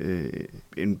ser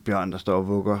en bjørn, der står og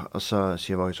vugger, og så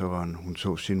siger voiceoveren, hun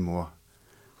så sin mor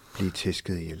blive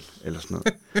tæsket ihjel, eller sådan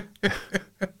noget.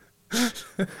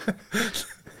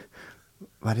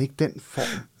 Var det ikke den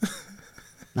form?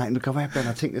 Nej, nu kan jeg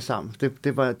blander tingene sammen.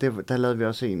 Der lavede vi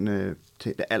også en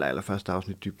til det allerførste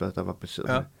afsnit Dybbad, der var baseret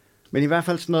på det. Men i hvert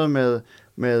fald sådan noget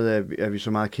med at vi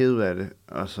så meget ked ud af det,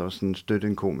 og så sådan støtte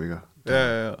en komiker.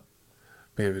 Ja.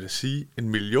 Men jeg vil da sige, 1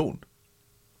 million,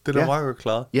 det er da meget godt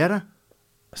klaret. Ja da.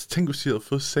 Altså tænk, hvis I havde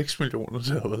fået 6 millioner, det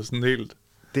havde været sådan helt...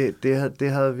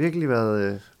 Det havde virkelig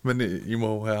været... Men I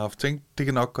må have haft tænkt, det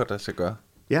kan nok godt lade sig gøre.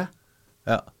 Ja.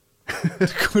 Ja.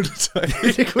 Det kunne det så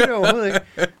ikke. Det kunne det overhovedet ikke.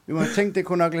 Vi må have tænkt, det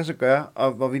kunne nok lade sig gøre,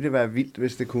 og hvor ville det være vildt,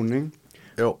 hvis det kunne, ikke?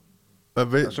 Jo. Og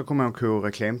så kunne man jo købe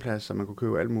reklameplads, og man kunne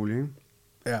købe alt muligt, ikke?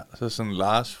 Ja, så sådan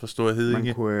Lars fra Store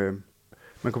Hedinge.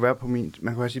 Man kunne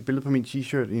have sit billede på min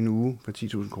t-shirt i en uge for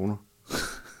 10.000 kroner.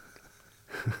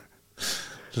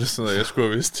 Det er sådan noget, jeg skulle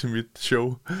have vidst til mit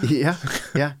show.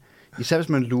 Ja. Især hvis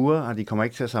man lurer, og de kommer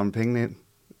ikke til at samle pengene ind.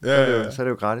 Ja. Så er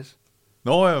det jo gratis.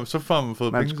 Nå ja, så får man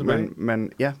fået penge tilbage.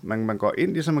 Man går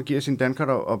ind ligesom og giver sine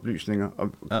dankortoplysninger,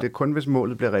 og det er kun, hvis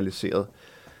målet bliver realiseret,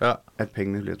 at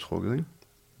pengene bliver trukket, ikke?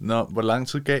 Nå, hvor lang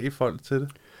tid gav I folk til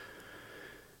det?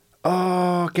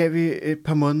 Gav vi et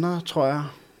par måneder, tror jeg.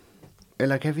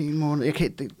 Eller gav vi 1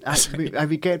 måned?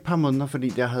 Vi gav et par måneder,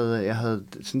 fordi jeg havde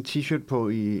sådan en t-shirt på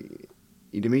i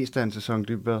det meste af en sæson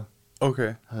Dybbad.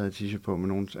 Okay. Havde jeg t-shirt på med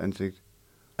nogens ansigt.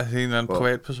 Altså en eller anden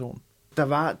privatperson?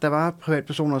 Der var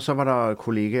privatpersoner, og så var der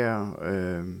kollegaer.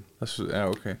 Ja,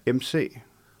 okay. MC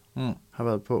har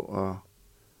været på, og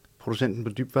producenten på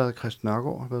Dybbad, Christian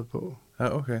Nørgaard, har været på.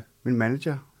 Ja, okay. Min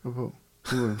manager var på.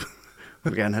 Hun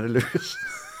vil gerne have det lykkes.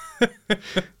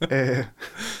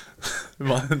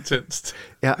 Meget intenst.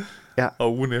 Ja.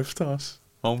 Og ugen efter os,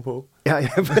 ovenpå. Ja,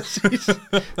 præcis.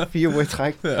 4 uger i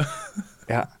træk.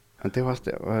 Ja, og det var også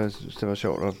der, jeg synes, det var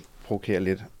sjovt at provokere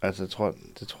lidt. Altså, det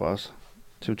tror jeg også.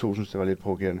 TV2 synes, det var lidt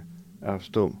provokerende at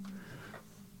stå.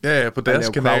 Ja, på deres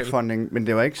kanal. Crowdfunding, men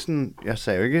det var ikke sådan, jeg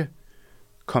sagde jo ikke,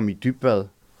 kom i Dybbad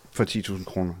for 10.000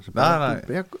 kroner.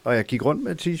 Nej. Og jeg gik rundt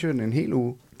med t-shirten en hel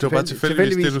uge. Det var bare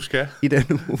tilfældigvis det, du skal. I den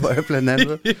uge, hvor jeg blandt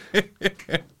andet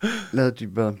lavede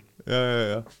Dybbad.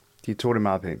 Ja. De tog det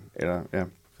meget pænt. Ja.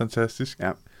 Fantastisk.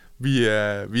 Ja. Vi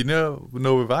er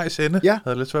nået ved vejs ende, havde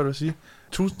jeg lidt svært at sige.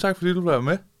 Tusind tak, fordi du blev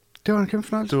med. Det var en kæmpe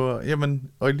fornøjelse.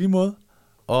 Og i lige måde.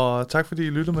 Og tak, fordi I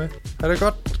lyttede med. Ha' det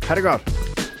godt. Ha' det godt.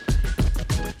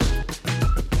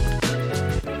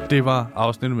 Det var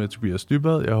afsnittet med Tobias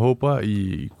Dybbad. Jeg håber,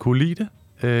 I kunne lide det.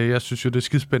 Jeg synes jo, det er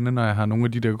skidespændende, når jeg har nogle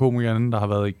af de der komikere, der har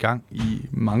været i gang i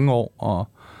mange år og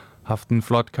haft en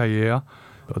flot karriere.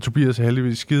 Og Tobias er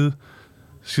heldigvis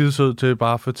skidesød til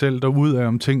bare at fortælle derud af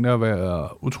om tingene og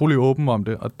være utrolig åben om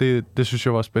det. Og det synes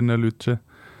jeg var spændende at lytte til.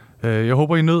 Jeg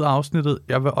håber, I nød afsnittet.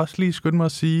 Jeg vil også lige skynde mig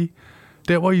at sige,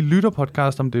 der hvor I lytter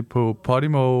podcast, om det er på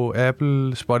Podimo,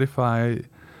 Apple, Spotify,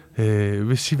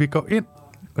 hvis I vil gå ind.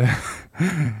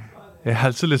 Jeg har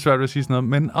altid lidt svært ved at sige sådan noget,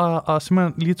 men og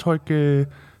simpelthen lige trykke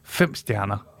 5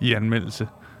 stjerner i anmeldelse.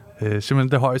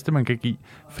 Simpelthen det højeste, man kan give.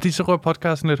 Fordi så rører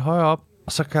podcasten lidt højere op,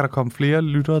 og så kan der komme flere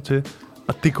lyttere til,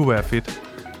 og det kunne være fedt.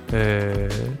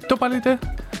 Det var bare lige det.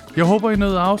 Jeg håber, I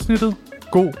nød afsnittet.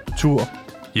 God tur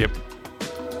hjem.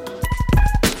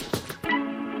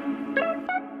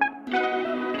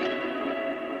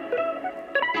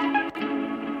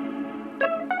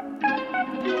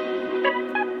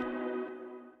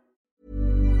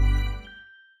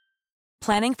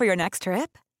 Planning for your next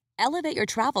trip? Elevate your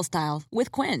travel style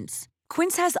with Quince.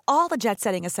 Quince has all the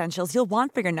jet-setting essentials you'll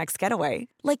want for your next getaway,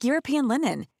 like European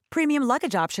linen, premium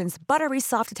luggage options, buttery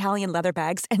soft Italian leather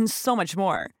bags, and so much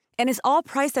more. And is all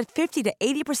priced at 50 to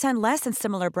 80% less than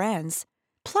similar brands.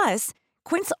 Plus,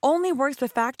 Quince only works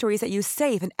with factories that use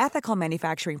safe and ethical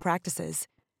manufacturing practices.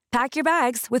 Pack your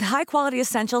bags with high-quality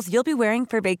essentials you'll be wearing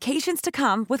for vacations to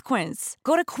come with Quince.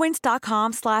 Go to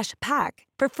quince.com/pack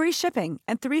for free shipping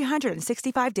and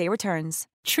 365-day returns.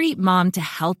 Treat mom to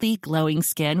healthy, glowing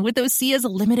skin with Osea's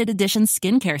limited edition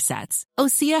skincare sets.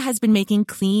 Osea has been making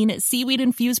clean,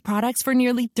 seaweed-infused products for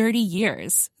nearly 30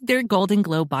 years. Their Golden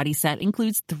Glow body set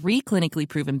includes 3 clinically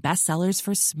proven bestsellers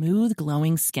for smooth,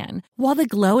 glowing skin, while the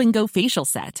Glow and Go facial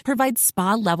set provides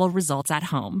spa-level results at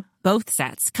home. Both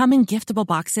sets come in giftable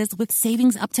boxes with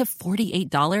savings up to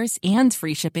 $48 and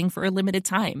free shipping for a limited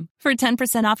time. For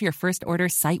 10% off your first order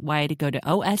site-wide, go to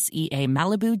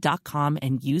OSEAMalibu.com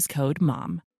and use code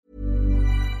MOM.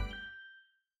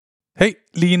 Hey,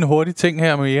 lige en hurtig ting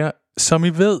her med jer. Som I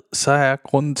ved, så er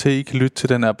grunden til, at I kan lytte til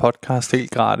den her podcast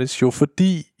helt gratis, jo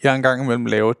fordi jeg engang imellem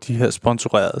laver de her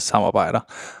sponsorerede samarbejder.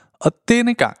 Og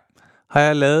denne gang har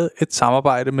jeg lavet et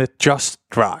samarbejde med Just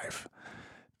Drive.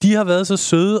 De har været så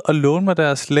søde at låne mig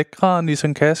deres lækre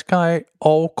Nissan Qashqai,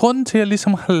 og grunden til, at jeg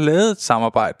ligesom har lavet et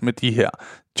samarbejde med de her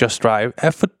Just Drive,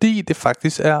 er fordi det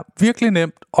faktisk er virkelig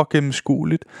nemt og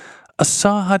gennemskueligt. Og så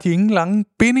har de ingen lange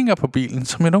bindinger på bilen,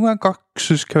 som jeg nogle gange godt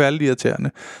synes kan være lidt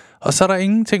irriterende. Og så er der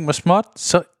ingenting med småt,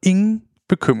 så ingen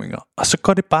bekymringer. Og så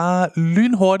går det bare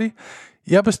lynhurtigt.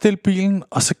 Jeg bestilte bilen,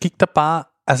 og så gik der bare,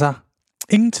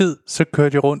 ingen tid, så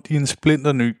kørte jeg rundt i en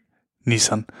splinter ny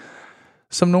Nissan.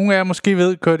 Som nogle af jer måske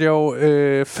ved, kørte jeg jo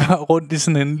før rundt i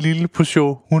sådan en lille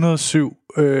Peugeot 107.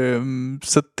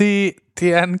 Så det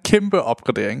er en kæmpe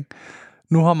opgradering.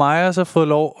 Nu har Maja så fået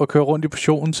lov at køre rundt i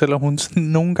Peugeoten, selvom hun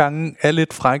nogle gange er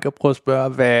lidt fræk og prøver at spørge,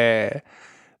 hvad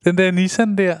den der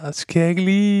Nissan der, skal jeg ikke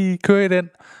lige køre i den?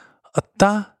 Og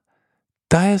der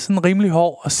er jeg sådan rimelig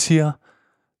hård og siger,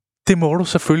 det må du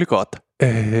selvfølgelig godt,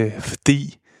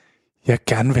 fordi jeg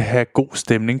gerne vil have god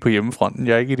stemning på hjemmefronten.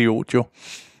 Jeg er ikke idiot jo.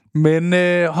 Men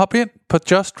hop ind på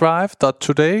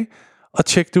justdrive.today og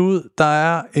tjek det ud. Der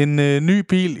er en ny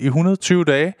bil i 120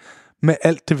 dage med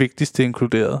alt det vigtigste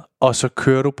inkluderet. Og så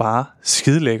kører du bare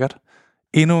skide lækkert.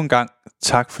 Endnu en gang,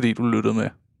 tak fordi du lyttede med.